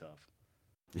AMD's old stuff.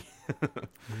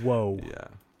 Whoa. Yeah.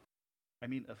 I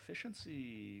mean,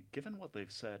 efficiency, given what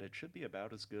they've said, it should be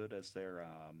about as good as their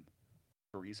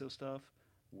Carrizo stuff,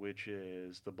 which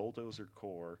is the Bulldozer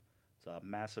core. It's a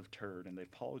massive turd, and they've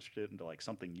polished it into like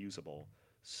something usable.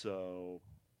 So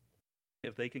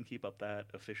if they can keep up that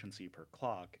efficiency per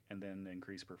clock and then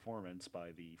increase performance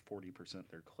by the 40%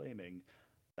 they're claiming,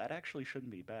 that actually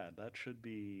shouldn't be bad. That should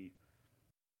be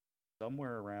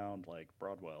somewhere around like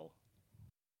Broadwell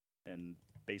in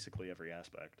basically every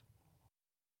aspect.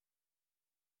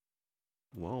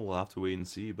 Well, we'll have to wait and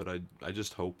see, but I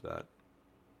just hope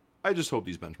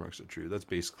these benchmarks are true. That's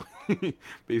basically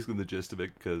basically the gist of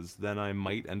it, because then I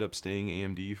might end up staying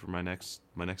AMD for my next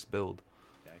build.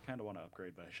 Yeah, I kind of want to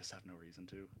upgrade, but I just have no reason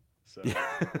to. So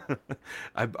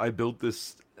I built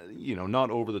this, not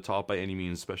over the top by any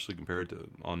means, especially compared to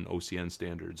on OCN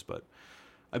standards, but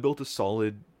I built a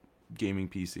solid gaming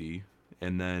PC,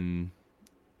 and then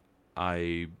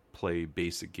I play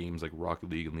basic games like Rocket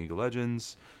League and League of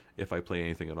Legends, if I play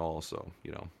anything at all. So,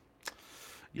 yeah.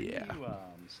 Did you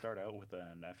start out with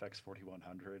an FX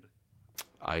 4100?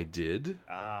 I did.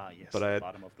 Ah, yes, but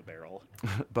bottom of the barrel.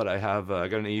 But I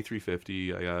got an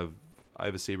A350. I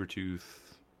have a Sabertooth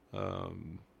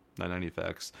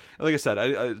 990FX. And like I said,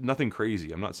 I nothing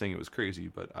crazy. I'm not saying it was crazy,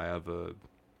 but I have a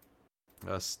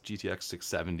GTX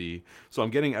 670. So I'm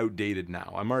getting outdated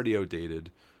now. I'm already outdated.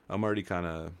 I'm already kind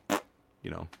of,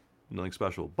 nothing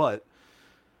special. But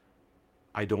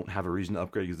I don't have a reason to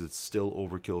upgrade because it's still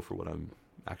overkill for what I'm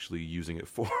actually using it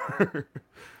for.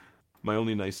 My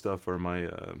only nice stuff are my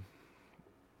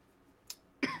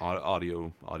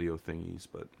audio thingies,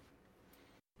 but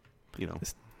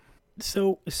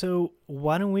So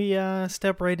why don't we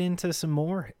step right into some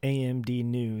more AMD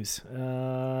news?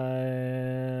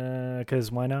 Because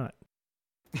why not?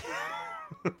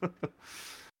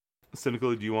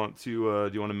 Cynical, do you want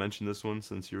to mention this one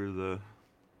since you're the?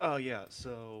 Oh yeah,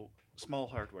 so small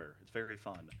hardware. It's very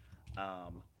fun.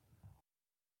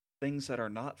 Things that are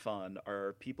not fun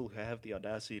are people who have the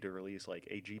audacity to release like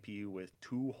a GPU with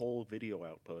 2 whole video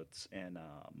outputs in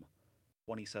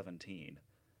 2017.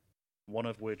 One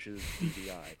of which is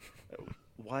DVI.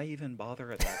 Why even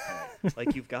bother at that point?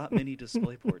 Like, you've got mini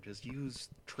DisplayPort. Just use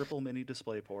triple mini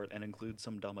DisplayPort and include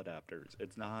some dumb adapters.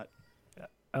 It's not...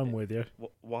 I'm with you.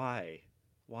 Why?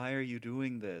 Why are you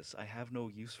doing this? I have no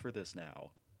use for this now.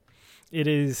 It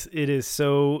is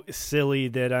so silly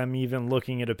that I'm even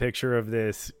looking at a picture of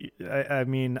this. I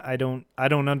mean, I don't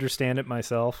understand it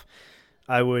myself.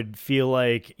 I would feel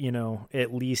like,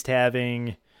 at least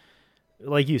having,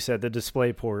 like you said, the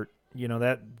DisplayPort,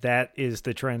 that is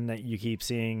the trend that you keep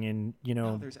seeing. And,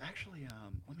 No, there's actually,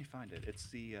 let me find it.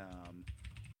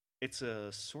 It's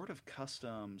a sort of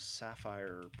custom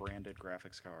Sapphire branded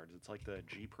graphics card. It's like the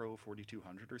G Pro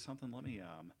 4200 or something. Let me,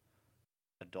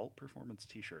 adult performance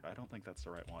t-shirt. I don't think that's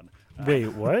the right one. Wait,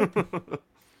 what?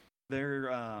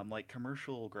 They're like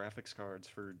commercial graphics cards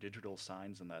for digital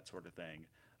signs and that sort of thing.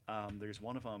 There's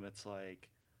one of them, it's like,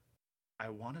 I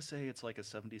want to say it's like a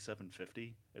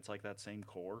 7750. It's like that same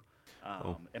core.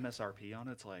 MSRP on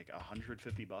it's like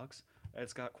 $150.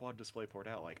 It's got quad DisplayPort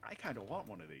out. Like, I kind of want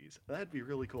one of these. That'd be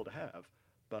really cool to have.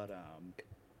 But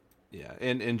yeah,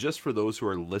 and just for those who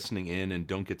are listening in and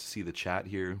don't get to see the chat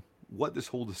here, what this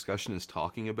whole discussion is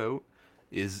talking about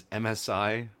is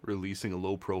MSI releasing a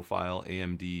low-profile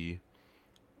AMD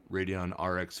Radeon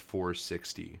RX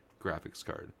 460 graphics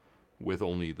card with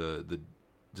only the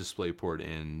DisplayPort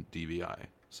and DVI.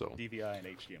 So DVI and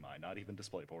HDMI, not even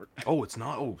DisplayPort. Oh, it's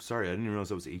not. Oh, sorry, I didn't realize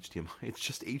that was HDMI. It's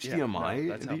just HDMI. Yeah, no,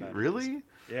 that's how bad it Really? is.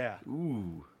 Yeah.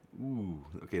 Ooh.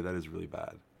 Okay, that is really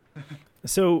bad.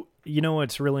 So, you know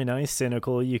what's really nice,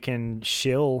 Cynical? You can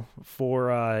shill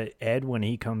for Ed when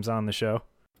he comes on the show.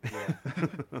 Yeah.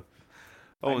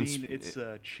 Oh, I mean, it's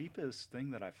the cheapest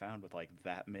thing that I found with like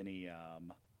that many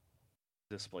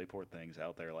DisplayPort things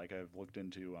out there. Like I've looked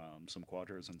into some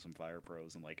Quadros and some Fire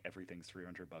Pros, and like everything's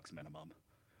 $300 minimum.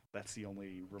 That's the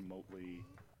only remotely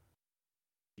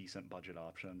decent budget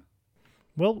option.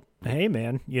 Well, hey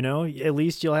man, you know, at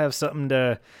least you'll have something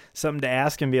to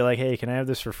ask and be like, "Hey, can I have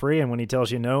this for free?" And when he tells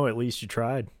you no, at least you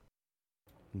tried.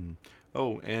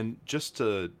 Oh, and just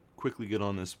to quickly get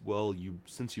on this, well,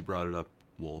 since you brought it up,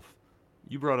 Wolf,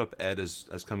 you brought up Ed as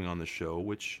coming on the show,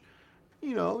 which,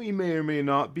 you know, he may or may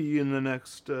not be in the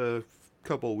next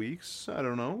couple weeks. I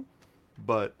don't know,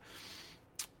 but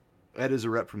Ed is a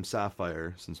rep from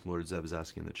Sapphire, since Lord Zeb is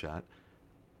asking in the chat.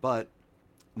 But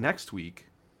next week,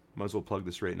 might as well plug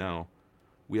this right now,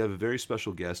 we have a very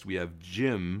special guest. We have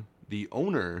Jim, the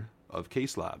owner of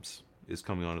Case Labs, is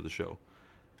coming onto the show.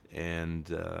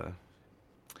 And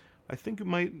I think it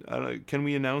might... can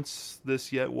we announce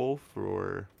this yet, Wolf?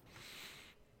 Or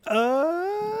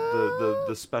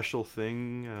the special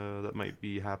thing that might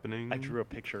be happening? I drew a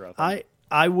picture of it.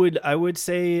 I would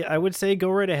say go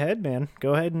right ahead, man.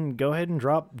 Go ahead and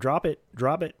drop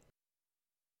it.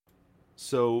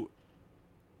 So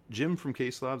Jim from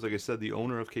Case Labs, like I said, the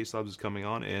owner of Case Labs is coming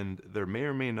on, and there may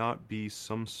or may not be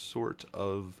some sort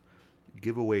of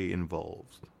giveaway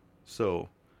involved. So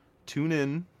tune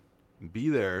in, be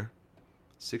there,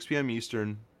 6 p.m.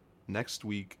 Eastern, next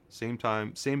week, same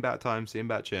time, same bat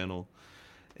channel,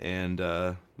 and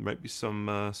there might be some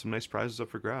nice prizes up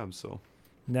for grabs. So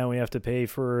now we have to pay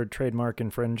for trademark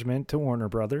infringement to Warner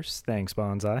Brothers. Thanks,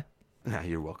 Bonsai. Yeah,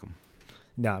 you're welcome.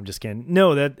 No, I'm just kidding.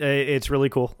 No, that it's really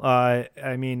cool. I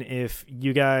mean, if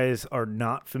you guys are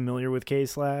not familiar with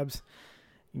Case Labs,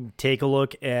 take a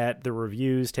look at the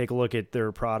reviews. Take a look at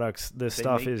their products. This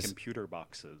stuff is computer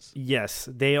boxes. Yes,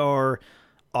 they are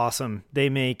awesome. They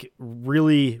make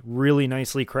really, really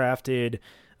nicely crafted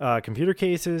computer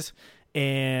cases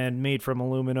and made from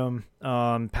aluminum,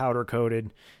 powder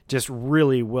coated, just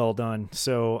really well done.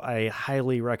 So I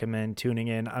highly recommend tuning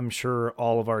in. I'm sure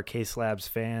all of our Case Labs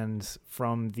fans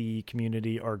from the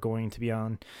community are going to be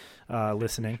on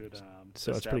listening.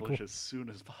 So it's pretty cool. As soon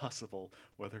as possible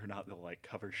whether or not they'll like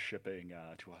cover shipping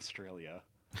to Australia.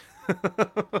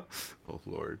 Oh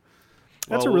Lord,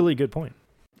 that's a really good point.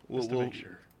 Just to make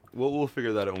sure. We'll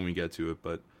figure that out when we get to it,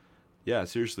 but. Yeah,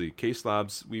 seriously, Case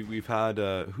Labs. We had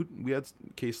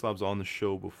Case Labs on the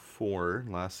show before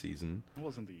last season. It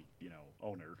wasn't the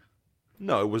owner.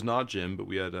 No, it was not Jim, but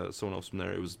we had someone else from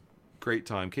there. It was a great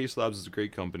time. Case Labs is a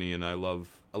great company, and I love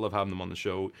having them on the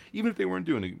show, even if they weren't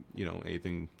doing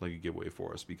anything like a giveaway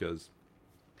for us, because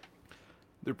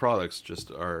their products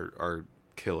just are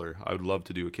killer. I would love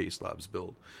to do a Case Labs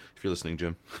build if you're listening,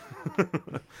 Jim,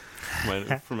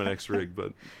 for my next rig,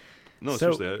 but. No,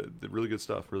 seriously, really good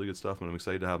stuff, and I'm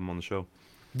excited to have them on the show.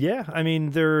 Yeah, I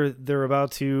mean, they're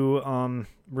about to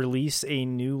release a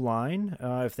new line,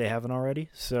 if they haven't already,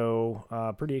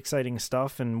 so pretty exciting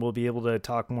stuff, and we'll be able to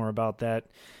talk more about that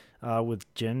with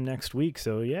Jim next week.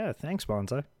 So yeah, thanks,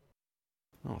 Bonsai.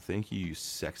 Oh, thank you, you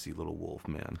sexy little wolf,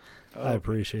 man. Oh, I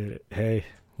appreciate it. Hey,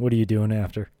 what are you doing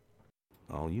after?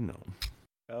 Oh, you know.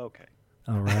 Okay.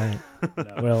 All right.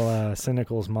 No. Well,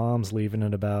 Cynical's mom's leaving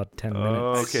in about 10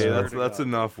 minutes. Okay, that's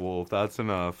enough, Wolf. That's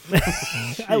enough.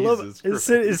 I love it.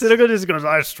 Cynical just goes,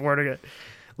 I swear to God.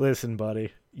 Listen,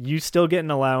 buddy, you still get an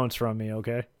allowance from me,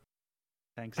 okay?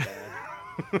 Thanks,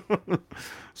 Dad.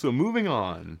 So moving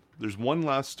on, there's one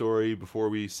last story before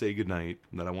we say goodnight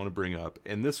that I want to bring up.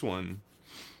 And this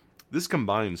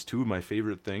combines two of my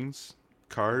favorite things.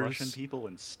 Cars. Russian people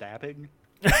and stabbing?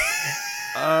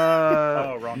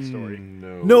 Wrong story.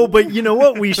 No, but you know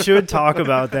what? We should talk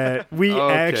about that. We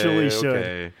actually should.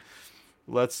 Okay.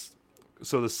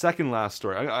 So the second last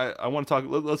story, I want to talk.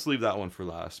 Let's leave that one for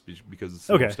last because it's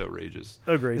the most outrageous.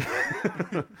 Agreed.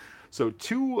 So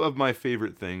two of my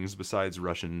favorite things besides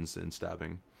Russians and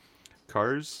stabbing,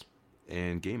 cars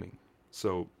and gaming.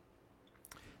 So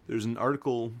there's an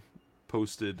article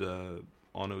posted on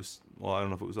I don't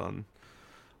know if it was on.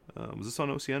 Was this on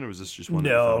OCN or was this just one?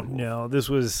 No. This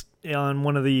was on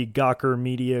one of the Gawker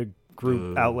Media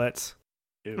Group outlets.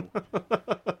 Ew.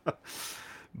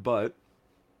 But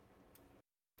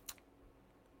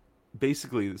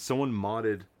basically, someone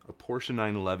modded a Porsche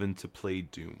 911 to play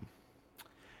Doom.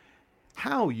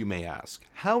 How, you may ask?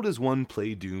 How does one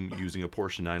play Doom using a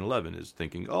Porsche 911? Is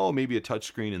thinking, maybe a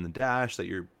touchscreen in the dash that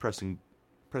you're pressing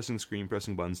pressing screen,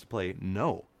 pressing buttons to play.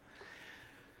 No.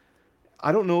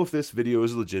 I don't know if this video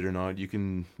is legit or not. You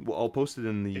can. Well, I'll post it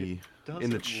in the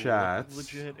chat.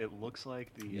 Legit. It looks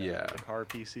like the car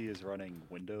PC is running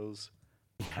Windows.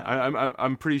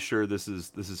 I'm pretty sure this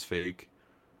is fake.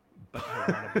 But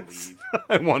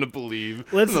I want to believe.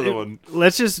 I want to believe.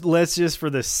 Let's just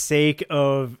for the sake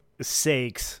of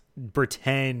sakes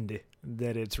pretend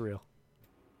that it's real.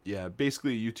 Yeah,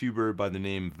 basically a YouTuber by the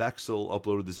name Vexel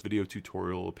uploaded this video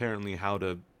tutorial, apparently how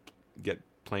to get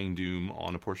playing Doom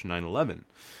on a Porsche 911.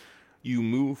 You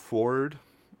move forward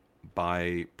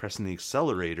by pressing the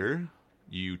accelerator,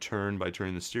 you turn by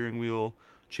turning the steering wheel,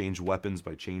 change weapons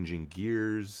by changing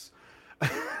gears.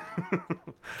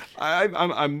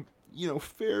 I'm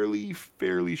fairly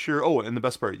sure. Oh, and the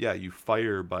best part, yeah, you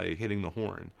fire by hitting the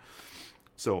horn.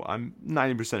 So I'm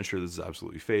 90% sure this is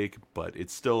absolutely fake, but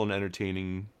it's still an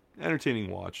entertaining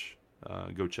watch.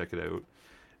 Go check it out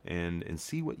and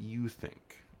see what you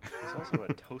think. There's also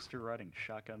a toaster riding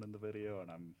shotgun in the video,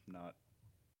 and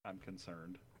I'm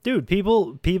concerned. Dude,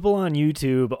 people on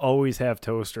YouTube always have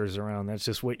toasters around. That's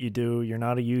just what you do. You're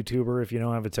not a YouTuber if you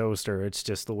don't have a toaster. It's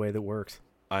just the way that works.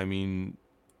 I mean,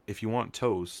 if you want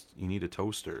toast, you need a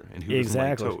toaster. And who doesn't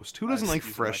like toast? Who doesn't like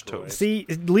fresh toast? See,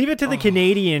 leave it to the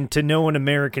Canadian to know an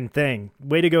American thing.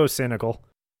 Way to go, cynical.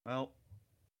 Well,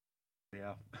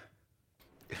 yeah.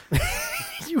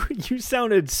 You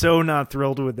sounded so not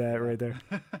thrilled with that right there.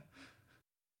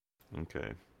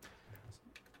 Okay.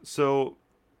 So,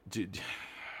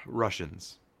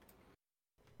 Russians.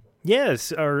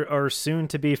 Yes, are soon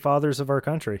to be fathers of our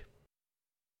country.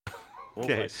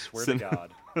 Okay. I swear to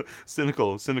God.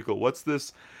 Cynical. What's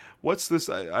this?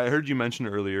 I heard you mention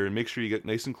earlier, and make sure you get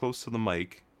nice and close to the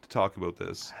mic to talk about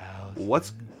this.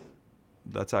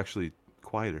 That's actually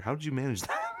quieter. How did you manage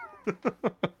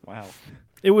that? Wow.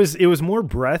 It was more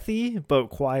breathy, but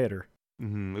quieter.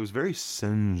 It was very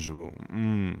sensual.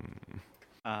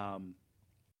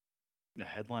 The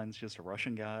headline's just a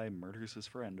Russian guy murders his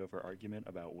friend over argument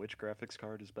about which graphics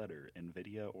card is better,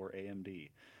 NVIDIA or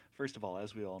AMD. First of all,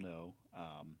 as we all know,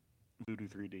 Voodoo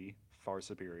 3D, far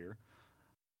superior.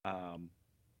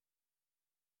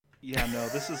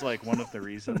 This is like one of the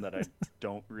reasons that I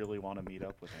don't really want to meet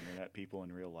up with internet people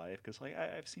in real life, because like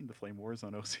I've seen the Flame Wars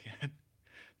on OCN.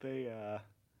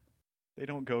 They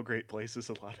don't go great places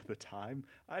a lot of the time.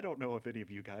 I don't know if any of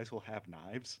you guys will have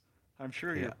knives. I'm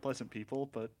sure you're pleasant people,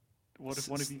 but what if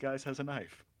one of you guys has a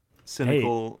knife?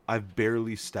 Cynical. Hey. I've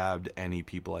barely stabbed any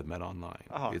people I've met online.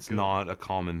 Oh, it's not a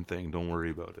common thing. Don't worry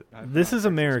about it. This is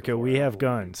America. We have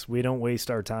guns. We don't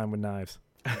waste our time with knives.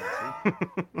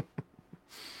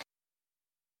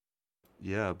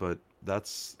 Yeah, but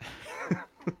that's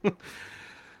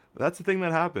that's the thing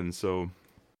that happens. So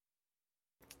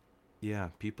yeah,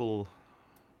 people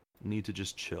need to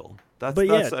just chill. That's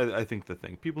I think the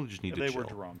thing. People just need to chill. They were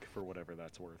drunk, for whatever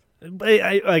that's worth.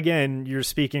 But again, you're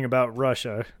speaking about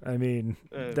Russia. I mean,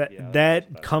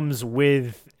 that comes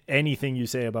with anything you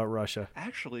say about Russia.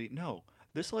 Actually, no.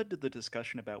 This led to the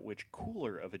discussion about which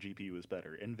cooler of a GPU is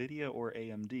better, NVIDIA or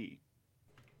AMD.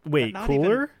 Wait,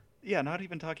 cooler? Not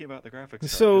even talking about the graphics card.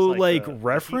 So, like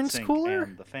reference cooler?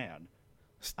 And the fan.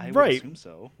 I would assume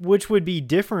so. Which would be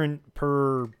different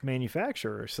per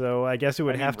manufacturer. So I guess it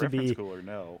would have to be reference cooler.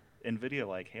 No, NVIDIA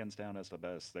like hands down is the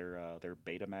best. Their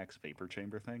Betamax vapor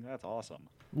chamber thing, that's awesome.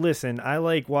 Listen, I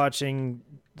like watching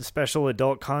special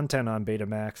adult content on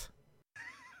Betamax.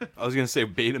 I was gonna say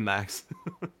Betamax.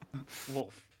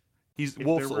 Wolf. Wolf's if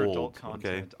there were old. Adult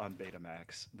content on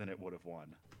Betamax, then it would have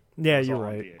won. Yeah, you're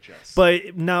right.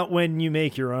 But not when you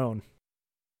make your own.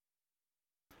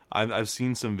 I've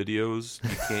seen some videos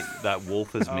that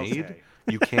Wolf has made.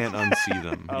 You can't unsee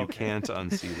them. You can't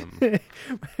unsee them.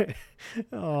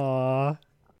 Aww.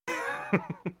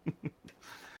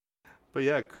 But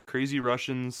yeah, crazy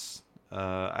Russians.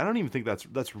 I don't even think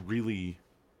that's really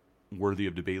worthy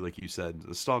of debate, like you said.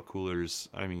 The stock coolers,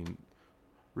 I mean,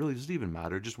 really doesn't even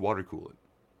matter. Just water cool it.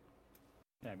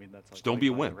 Yeah, I mean that's like just don't be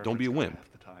a wimp. Don't be a wimp.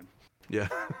 Half the time. Yeah,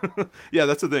 yeah,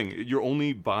 that's the thing. You're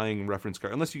only buying reference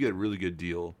card unless you get a really good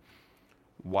deal.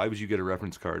 Why would you get a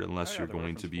reference card unless you're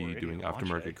going to be doing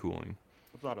aftermarket cooling?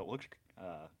 I thought it looked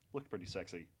pretty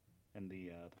sexy, and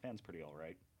the fan's pretty all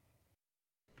right.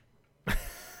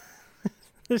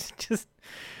 It's just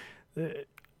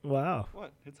wow.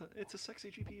 What? It's a sexy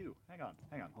GPU. Hang on.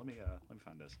 Let me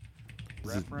find this.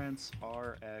 Reference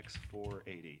RX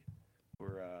 480.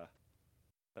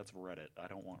 That's Reddit. I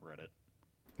don't want Reddit.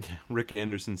 Rick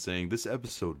Anderson saying this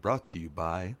episode brought to you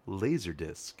by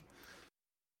Laserdisc.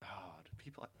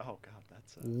 Oh god,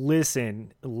 that's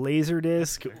listen.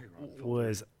 Laserdisc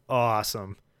was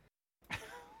awesome.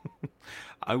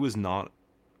 I was not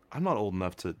I'm not old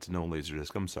enough to know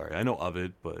Laserdisc. I'm sorry. I know of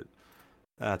it, but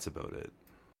that's about it.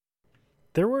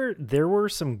 There were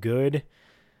some good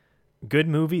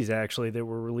movies actually that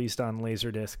were released on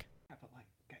Laserdisc. Yeah, but like,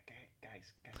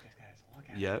 guys, look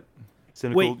at Yep. it.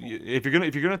 Cynical. Wait. If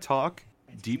you're gonna talk,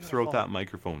 It's deep beautiful. throat that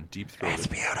microphone. Deep throat It's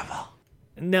it. beautiful.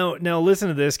 No, listen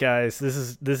to this, guys. This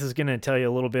is going to tell you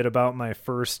a little bit about my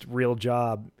first real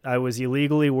job. I was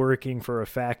illegally working for a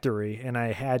factory, and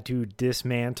I had to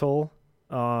dismantle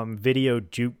video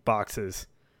jukeboxes.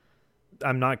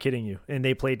 I'm not kidding you. And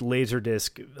they played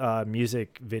Laserdisc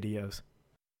music videos.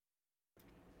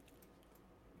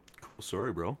 Cool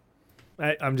story, bro.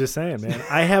 I'm just saying, man.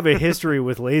 I have a history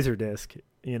with Laserdisc,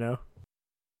 you know?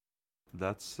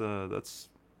 That's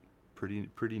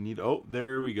pretty neat. Oh,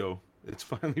 there we go. It's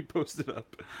finally posted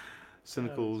up.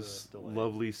 Cynical's delay.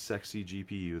 lovely, sexy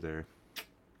GPU there.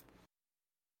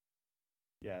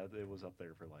 Yeah, it was up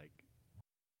there for like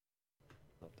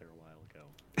a while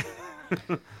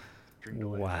ago. Dream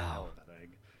delay, Wow. hell of a thing.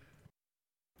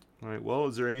 All right. Well,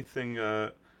 is there anything? I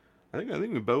think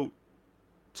we about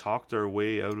talked our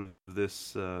way out of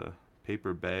this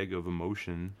paper bag of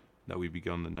emotion that we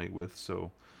begun the night with.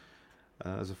 So,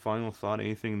 as a final thought,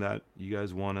 anything that you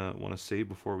guys wanna say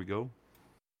before we go?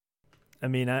 I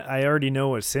mean, I already know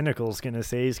what Cynical's going to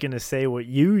say. He's going to say what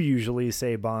you usually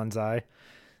say, Bonsai.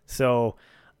 So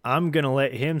I'm going to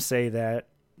let him say that.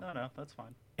 No, that's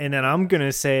fine. And then I'm going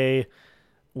to say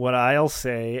what I'll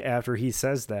say after he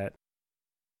says that.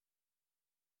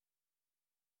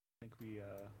 I think we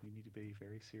need to be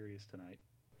very serious tonight.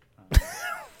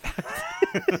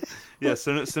 Yeah,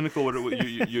 cynical. What you?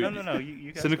 No.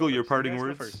 You guys Cynical. go Your first. parting You guys go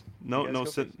words? first. No, You no.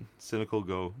 guys go first. Cynical.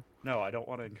 Go. No, I don't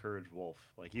want to encourage Wolf.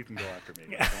 Like, you can go after me.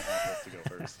 But I don't want Wolf to go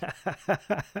first.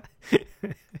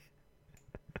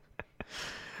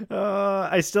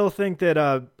 I still think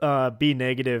that B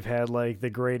Negative had like the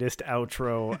greatest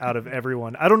outro out of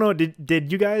everyone. I don't know. Did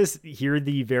you guys hear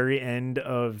the very end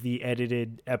of the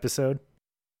edited episode?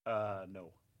 No.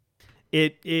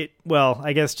 Well,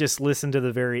 I guess just listen to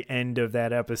the very end of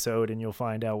that episode and you'll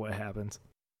find out what happens.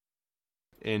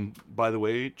 And by the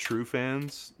way, true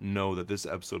fans know that this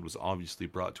episode was obviously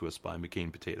brought to us by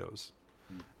McCain Potatoes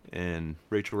and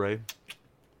Rachel Ray.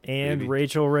 And Baby.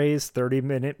 Rachel Ray's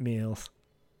 30-minute meals.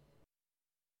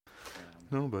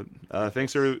 No, but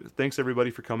thanks everybody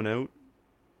for coming out.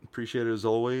 Appreciate it as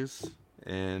always.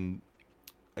 And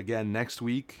again, next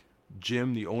week,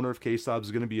 Jim, the owner of K-Sobs,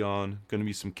 is going to be on. Going to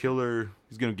be some killer.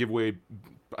 He's going to give away,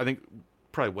 I think,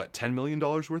 probably $10 million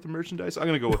worth of merchandise. I'm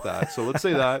going to go with that. So let's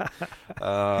say that.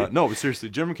 No, but seriously,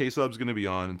 Jim and K-Sobs is going to be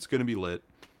on. It's going to be lit.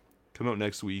 Come out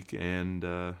next week and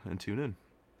tune in.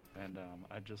 And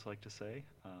I'd just like to say,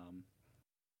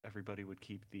 everybody would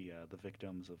keep the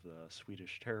victims of the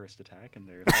Swedish terrorist attack in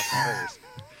their thoughts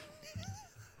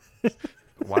and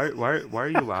prayers. Why are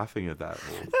you laughing at that?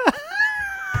 Wolf?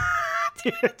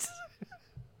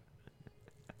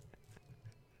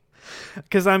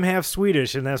 Because I'm half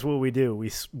Swedish, and that's what we do.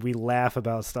 We laugh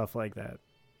about stuff like that,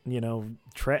 you know,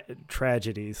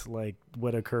 tragedies like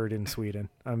what occurred in Sweden.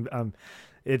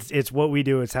 It's what we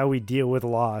do. It's how we deal with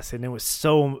loss, and it was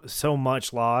so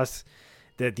much loss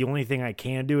that the only thing I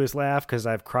can do is laugh because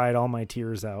I've cried all my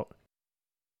tears out.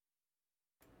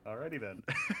 Alrighty then.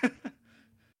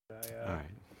 All right.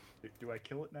 Do I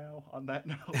kill it now? On that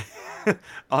note.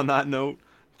 On that note,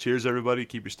 cheers everybody.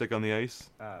 Keep your stick on the ice.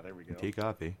 There we go. Take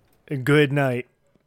coffee. Good night.